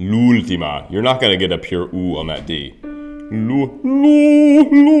 L'ultima. You're not going to get a pure U on that D.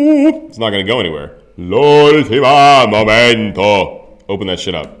 It's not going to go anywhere. L'ultima momento. Open that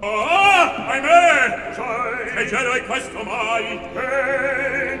shit up.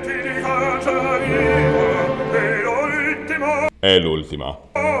 È l'ultima.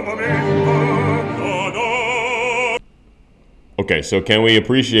 Okay, so can we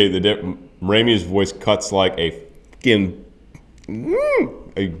appreciate Raimi's voice cuts like a fucking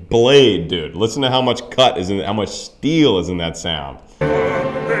a blade, dude. Listen to how much cut is in how much steel is in that sound.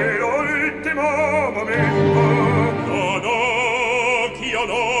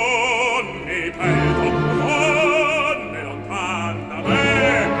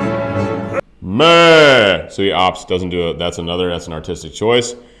 Meh. So he opts, doesn't do it. That's an artistic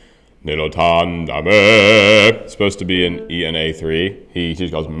choice. It's supposed to be an E and A3. He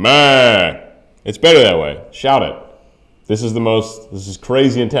just goes, meh. It's better that way. Shout it. This is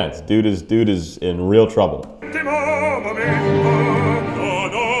crazy intense. Dude is in real trouble.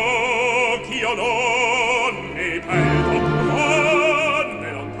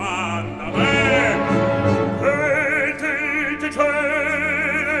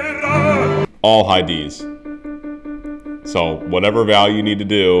 All high Ds. So whatever value you need to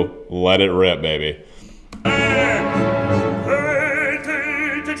do, let it rip, baby.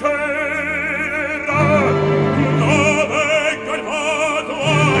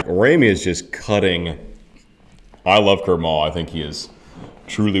 Raimi is just cutting. I love Kurt Maul. I think he is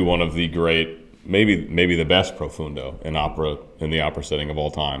truly one of the great, maybe the best profundo in the opera setting of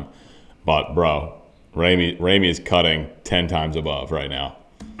all time. But bro, Raimi is cutting 10 times above right now.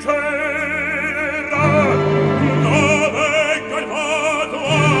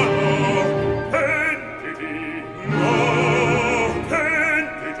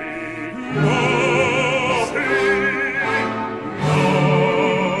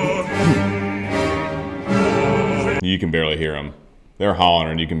 You can barely hear them. They're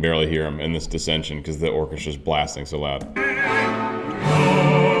hollering and you can barely hear them in this dissension because the orchestra's blasting so loud.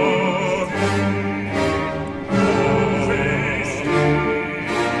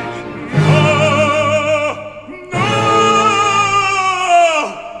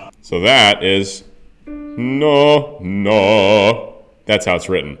 So that is no. That's how it's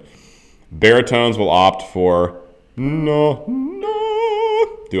written. Baritones will opt for no.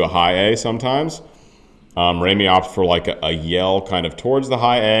 Do a high A sometimes. Raimi opts for like a yell kind of towards the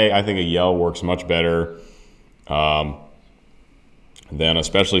high A. I think a yell works much better than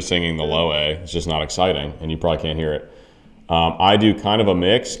especially singing the low A. It's just not exciting, and you probably can't hear it. I do kind of a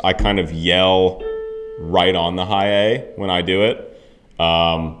mix. I kind of yell right on the high A when I do it.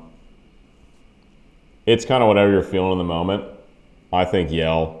 It's kind of whatever you're feeling in the moment. I think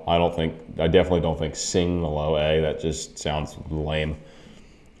yell. I definitely don't think sing the low A. That just sounds lame.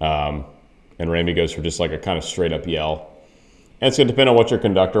 And Raimi goes for just like a kind of straight up yell. And it's going to depend on what your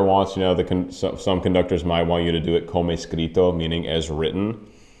conductor wants. You know, some conductors might want you to do it come scritto, meaning as written,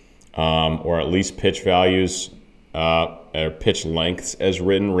 or at least pitch values or pitch lengths as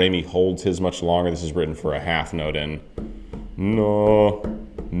written. Raimi holds his much longer. This is written for a half note in. No,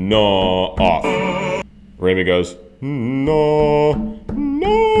 off. Raimi goes, no.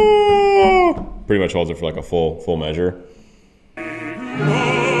 Pretty much holds it for like a full measure.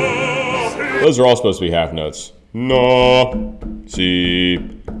 Those are all supposed to be half notes. No, si,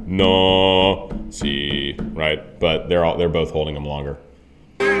 right? But they're both holding them longer.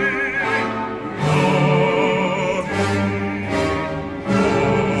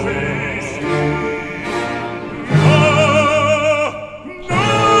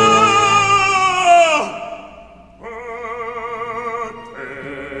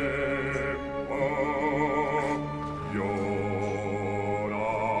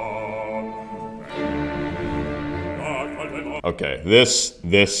 Okay, this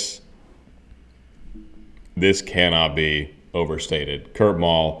This cannot be overstated. Kurt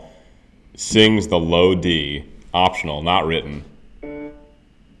Mall sings the low D, optional, not written.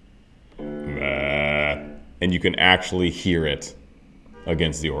 And you can actually hear it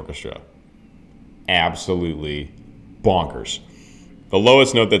against the orchestra. Absolutely bonkers. The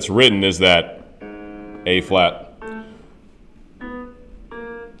lowest note that's written is that A flat.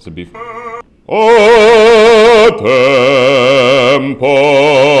 It's a B. O tempo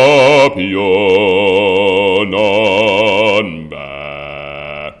pio non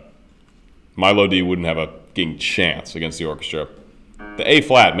ba. My low D wouldn't have a fucking chance against the orchestra. The A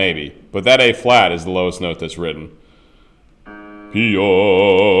flat maybe, but that A flat is the lowest note that's written.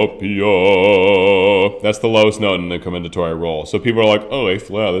 Pio, pio. That's the lowest note in the commendatore roll. So people are like, oh, A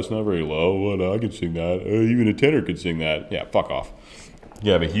flat, that's not very low. Well, I could sing that. Even a tenor could sing that. Yeah, fuck off.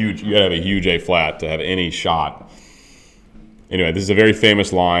 You gotta have a huge A flat to have any shot. Anyway, this is a very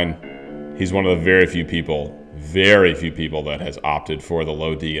famous line. He's one of the very few people that has opted for the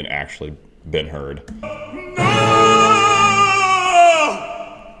low D and actually been heard.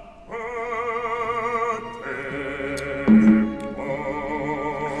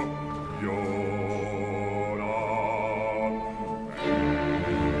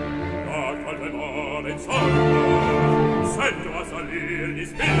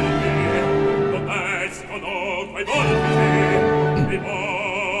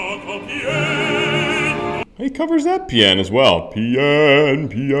 He covers that pian as well. Pian,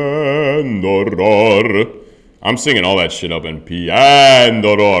 pian, doror. I'm singing all that shit up in pian,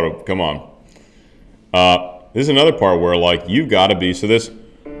 doror. Come on. This is another part where, like, you've got to be, so this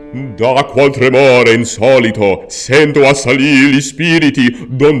da qual tremore insolito sento assalir gli spiriti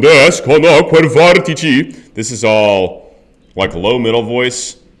donde escono quel vortici. This is all, like, low middle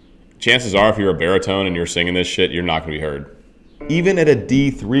voice. Chances are, if you're a baritone and you're singing this shit, you're not going to be heard. Even at a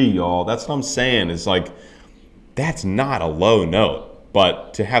D3, y'all, that's what I'm saying. It's like, that's not a low note.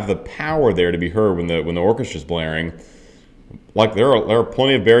 But to have the power there to be heard when the orchestra's blaring, like there are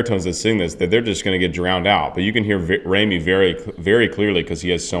plenty of baritones that sing this that they're just going to get drowned out. But you can hear Raimi very, very clearly because he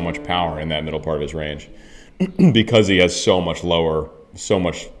has so much power in that middle part of his range. Because he has so much lower, so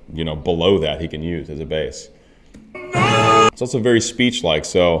much, below that he can use as a bass. It's also very speech-like.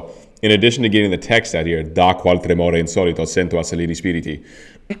 So in addition to getting the text out here, da qual tremore insolito sento assalire spiriti,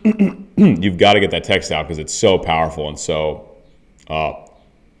 you've got to get that text out because it's so powerful and so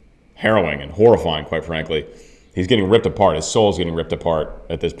harrowing and horrifying, quite frankly. He's getting ripped apart. His soul's getting ripped apart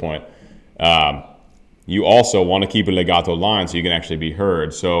at this point. You also want to keep a legato line so you can actually be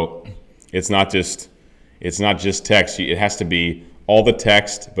heard. So it's not just text. It has to be all the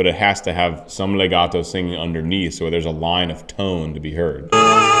text, but it has to have some legato singing underneath so there's a line of tone to be heard.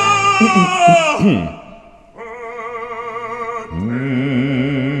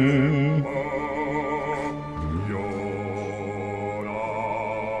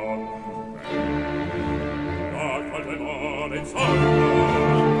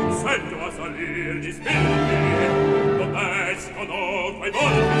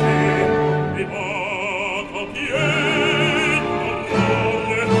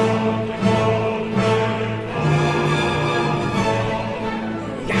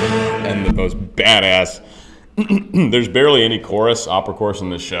 And the most badass. There's barely any opera chorus in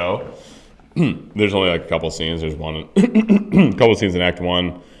this show. There's only like a couple scenes. There's one, a couple scenes in Act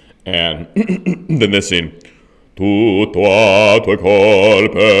 1, and then this scene. Tutto a tue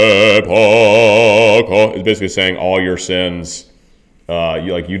colpe poco. It's basically saying all your sins.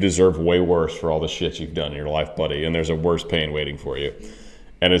 You deserve way worse for all the shit you've done in your life, buddy. And there's a worse pain waiting for you.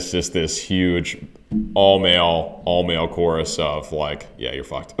 And it's just this huge all male chorus of like, yeah, you're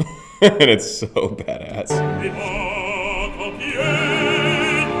fucked. And it's so badass.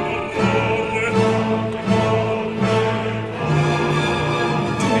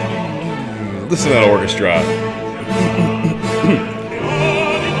 Listen to that orchestra.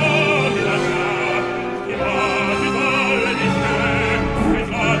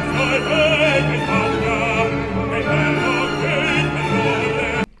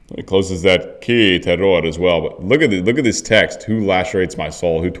 It closes that key terror as well. But look at this text. Who lacerates my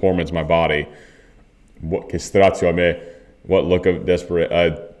soul? Who torments my body? What che strazio a me? What look of desperate?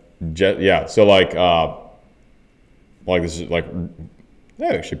 Yeah. So like this is like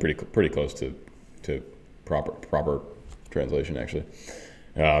actually pretty close to proper translation actually.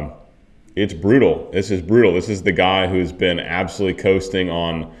 It's brutal. This is brutal. This is the guy who's been absolutely coasting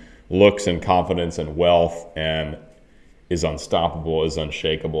on looks and confidence and wealth and is unstoppable, is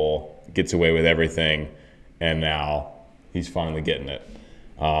unshakable, gets away with everything, and now he's finally getting it.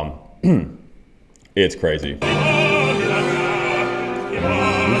 It's crazy.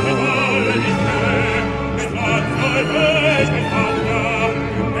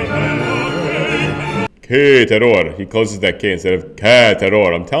 K terror. He closes that K instead of K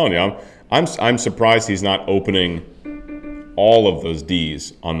terror. I'm telling you, I'm surprised he's not opening all of those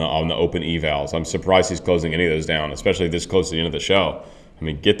D's on the open evals. I'm surprised he's closing any of those down, especially this close to the end of the show. I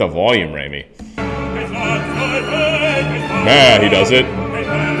mean, get the volume, Raimi. He does it.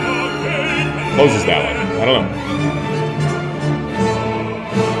 Closes that one. I don't know.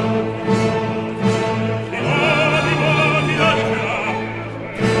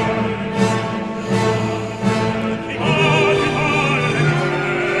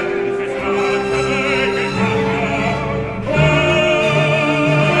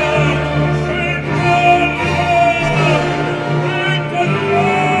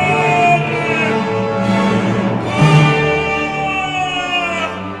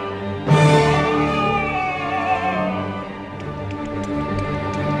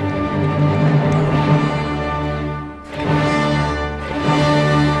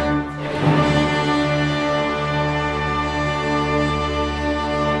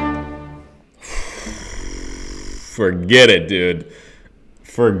 Forget it, dude.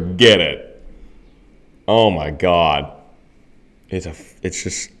 Forget it. Oh my God. It's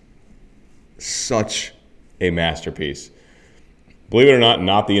just such a masterpiece. Believe it or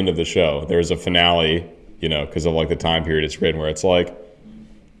not the end of the show. There's a finale, because of like the time period it's written, where it's like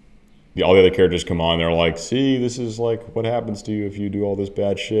all the other characters come on. They're like, see, this is like what happens to you if you do all this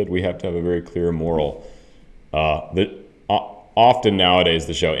bad shit. We have to have a very clear moral. Often nowadays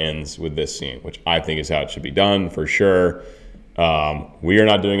the show ends with this scene, which I think is how it should be done for sure. We are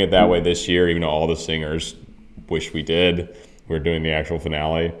not doing it that way this year, even though all the singers wish we did. We're doing the actual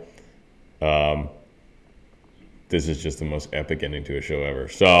finale. This is just the most epic ending to a show ever.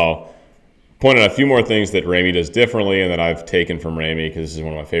 So, point out a few more things that Raimi does differently and that I've taken from Raimi, because this is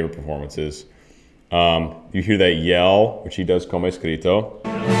one of my favorite performances. You hear that yell, which he does come escrito.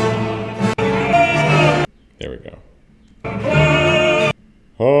 There we go.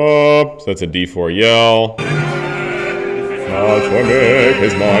 So that's a D4 yell.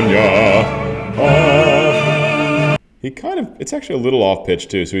 It's actually a little off pitch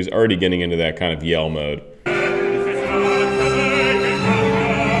too, so he's already getting into that kind of yell mode.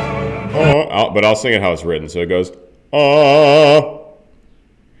 But I'll sing it how it's written. So it goes,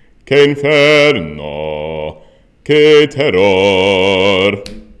 che inferno, che terror.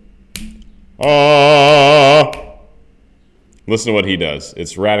 Listen to what he does.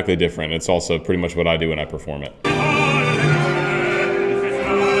 It's radically different. It's also pretty much what I do when I perform it.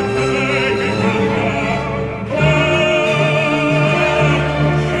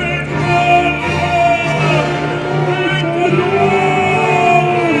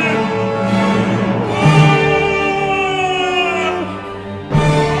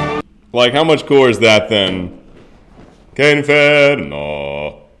 Like, how much cooler is that than che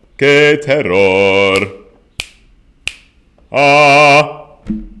inferno, che terror.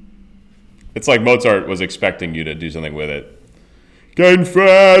 It's like Mozart was expecting you to do something with it. Che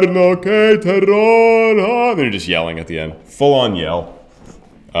inferno, che terror. And they're just yelling at the end. Full on yell.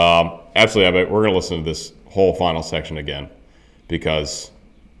 Absolutely, we're going to listen to this whole final section again, because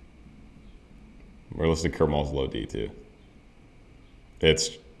we're listening to Kermal's low D too. It's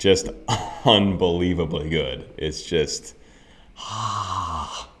just unbelievably good. It's just,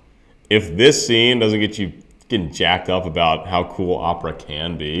 if this scene doesn't get you getting jacked up about how cool opera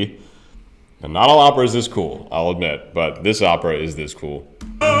can be, and not all opera is this cool, I'll admit, but this opera is this cool.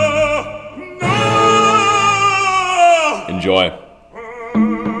 Enjoy.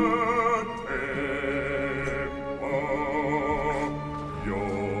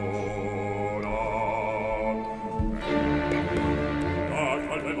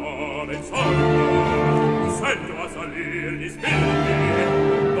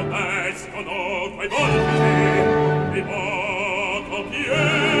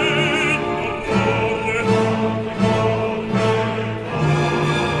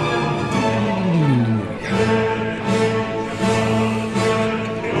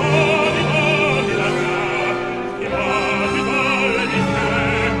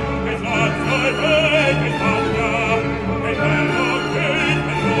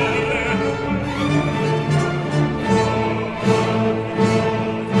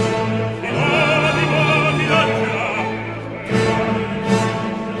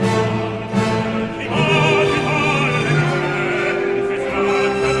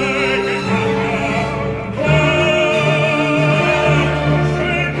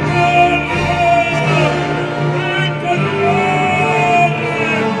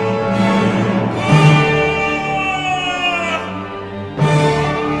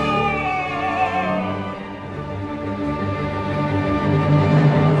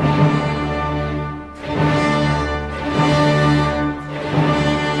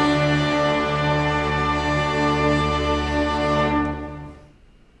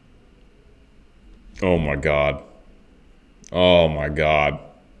 Oh my God. Oh my God.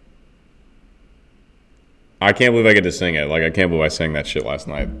 I can't believe I get to sing it. Like, I can't believe I sang that shit last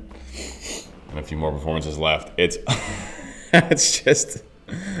night. And a few more performances left. It's it's just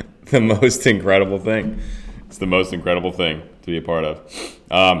the most incredible thing. It's the most incredible thing to be a part of.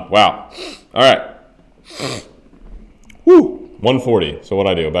 Wow. All right. Woo. 140. So what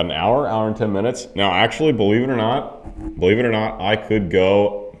I do? About an hour and 10 minutes. Now, actually, believe it or not, I could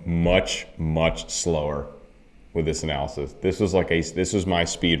go much, much slower with this analysis. This was my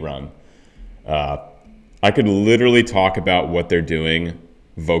speed run. I could literally talk about what they're doing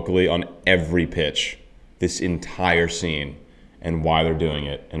vocally on every pitch, this entire scene, and why they're doing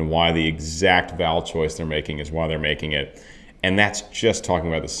it, and why the exact vowel choice they're making is why they're making it. And that's just talking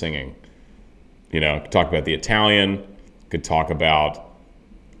about the singing. Talk about the Italian, could talk about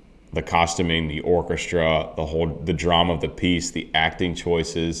the costuming, the orchestra, the drama of the piece, the acting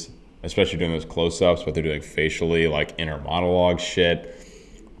choices, especially doing those close-ups, what they're doing facially, like inner monologue shit.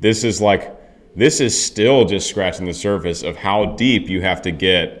 This is still just scratching the surface of how deep you have to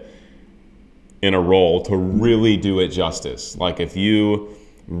get in a role to really do it justice. Like, if you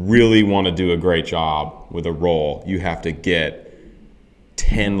really want to do a great job with a role, you have to get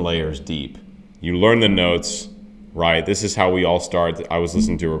 10 layers deep. You learn the notes, right? This is how we all start. I was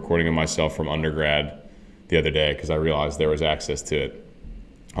listening to a recording of myself from undergrad the other day because I realized there was access to it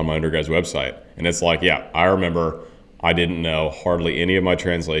on my undergrad's website. And it's like, yeah, I remember I didn't know hardly any of my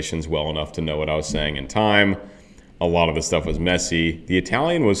translations well enough to know what I was saying in time. A lot of the stuff was messy. The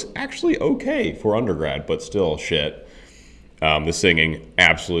Italian was actually okay for undergrad, but still shit. The singing,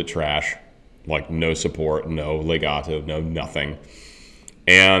 absolute trash. Like, no support, no legato, no nothing.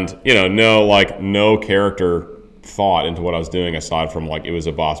 And, no character thought into what I was doing aside from, like, it was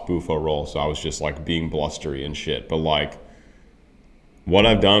a boss buffo role, so I was just, like, being blustery and shit. But, like, what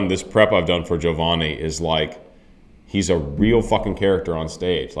I've done, this prep I've done for Giovanni is, like, he's a real fucking character on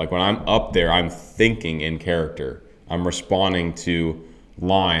stage. Like, when I'm up there, I'm thinking in character. I'm responding to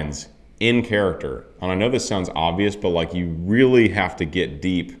lines in character. And I know this sounds obvious, but, like, you really have to get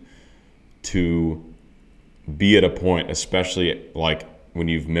deep to be at a point, especially, like, when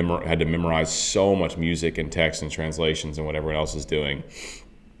you've had to memorize so much music and text and translations and what everyone else is doing,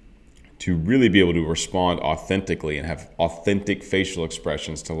 to really be able to respond authentically and have authentic facial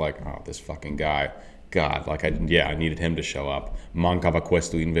expressions to, like, oh, this fucking guy. God, like, I needed him to show up. Mancava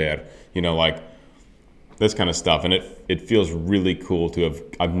questo in ver. Like, this kind of stuff. And it feels really cool to have,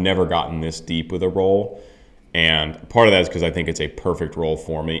 I've never gotten this deep with a role. And part of that is because I think it's a perfect role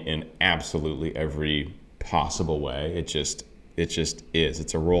for me in absolutely every possible way. It just is.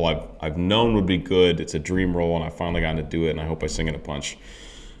 It's a role I've known would be good. It's a dream role, and I finally got to do it, and I hope I sing it a bunch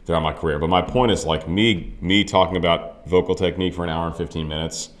throughout my career. But my point is, like, me talking about vocal technique for an hour and 15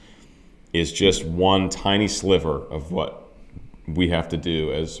 minutes is just one tiny sliver of what we have to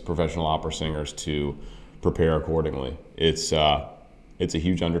do as professional opera singers to prepare accordingly. It's a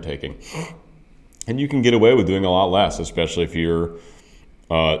huge undertaking. And you can get away with doing a lot less, especially if you're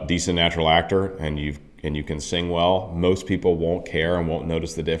a decent natural actor and you can sing well. Most people won't care and won't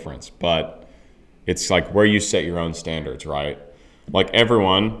notice the difference. But it's like where you set your own standards, right? Like,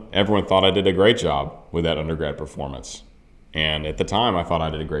 everyone thought I did a great job with that undergrad performance. And at the time, I thought I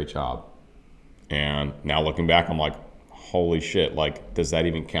did a great job. And now looking back, I'm like, holy shit, like, does that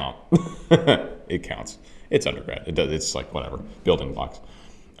even count? It counts. It's undergrad. It does. It's like, whatever, building blocks.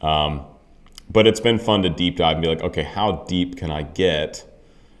 But it's been fun to deep dive and be like, okay, how deep can I get?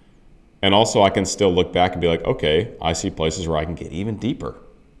 And also I can still look back and be like, okay, I see places where I can get even deeper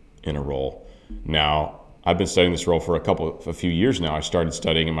in a role. Now, I've been studying this role for a few years now. I started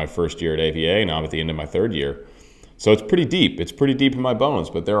studying in my first year at AVA, now I'm at the end of my third year. So it's pretty deep. It's pretty deep in my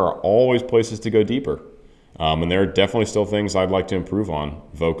bones, but there are always places to go deeper. And there are definitely still things I'd like to improve on,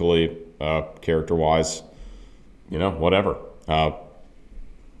 vocally, character-wise, whatever.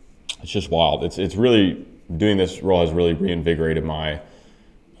 It's just wild. It's really, doing this role has really reinvigorated my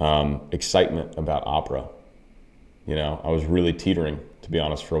excitement about opera. I was really teetering, to be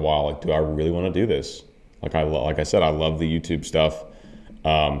honest, for a while. Like, do I really want to do this? Like I said, I love the YouTube stuff.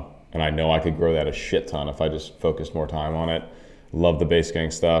 And I know I could grow that a shit ton if I just focused more time on it. Love the bass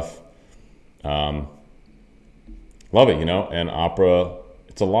gang stuff. Love it, and opera,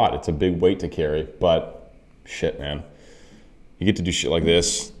 it's a lot. It's a big weight to carry, but shit, man. You get to do shit like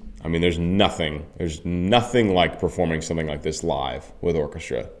this. I mean, there's nothing like performing something like this live with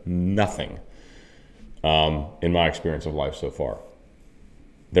orchestra. Nothing, in my experience of life so far.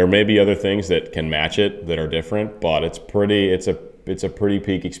 There may be other things that can match it that are different, but it's a pretty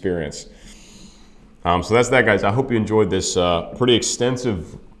peak experience. So that's that, guys. I hope you enjoyed this pretty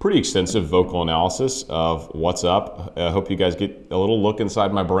extensive pretty extensive vocal analysis of what's up. I hope you guys get a little look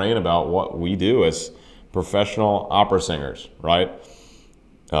inside my brain about what we do as professional opera singers, right?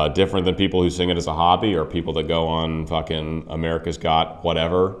 Different than people who sing it as a hobby or people that go on fucking America's Got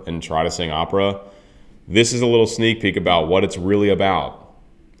whatever and try to sing opera. This is a little sneak peek about what it's really about.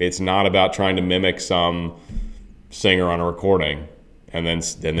 It's not about trying to mimic some singer on a recording and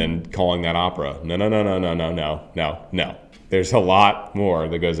then calling that opera. No. There's a lot more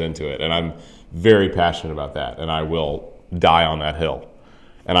that goes into it, and I'm very passionate about that, and I will die on that hill.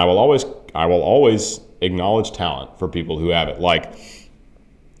 And I will always acknowledge talent for people who have it. Like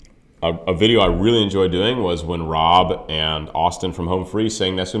a video I really enjoyed doing was when Rob and Austin from Home Free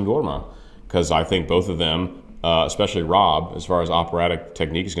sang Nessun Dorma, because I think both of them, especially Rob, as far as operatic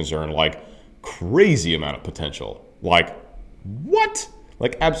technique is concerned, like crazy amount of potential. Like what?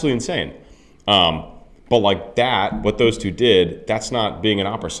 Like absolutely insane. But like that, what those two did, that's not being an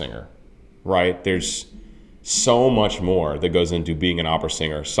opera singer, right? There's so much more that goes into being an opera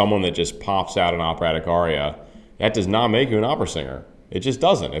singer. Someone that just pops out an operatic aria, that does not make you an opera singer. It just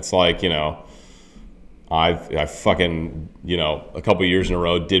doesn't. It's like, I fucking, a couple of years in a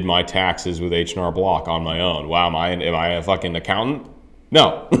row did my taxes with H&R Block on my own. Wow, am I a fucking accountant?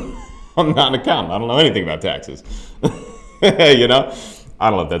 No, I'm not an accountant. I don't know anything about taxes. I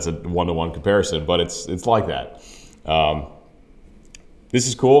don't know if that's a one-to-one comparison, but it's like that. This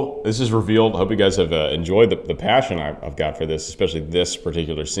is cool. This is revealed. I hope you guys have enjoyed the passion I've got for this, especially this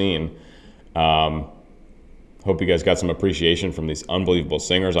particular scene. Hope you guys got some appreciation from these unbelievable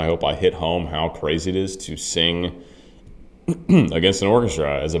singers. I hope I hit home how crazy it is to sing against an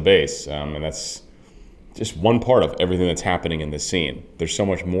orchestra as a bass. And that's just one part of everything that's happening in this scene. There's so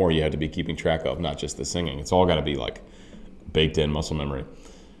much more you have to be keeping track of, not just the singing. It's all got to be like baked in muscle memory.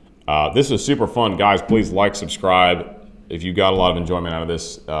 This was super fun. Guys, please like, subscribe. If you got a lot of enjoyment out of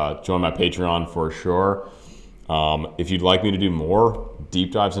this, join my Patreon for sure. If you'd like me to do more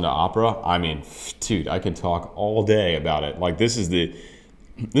deep dives into opera, I mean, dude, I could talk all day about it. Like this is the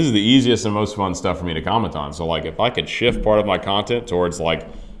easiest and most fun stuff for me to comment on. So like if I could shift part of my content towards like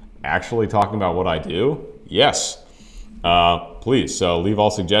actually talking about what I do, yes, please. So leave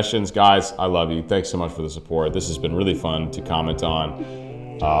all suggestions, guys. I love you. Thanks so much for the support. This has been really fun to comment on.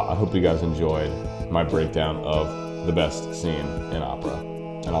 I hope you guys enjoyed my breakdown of the best scene in opera,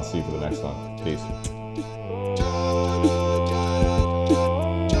 and I'll see you for the next one. Peace.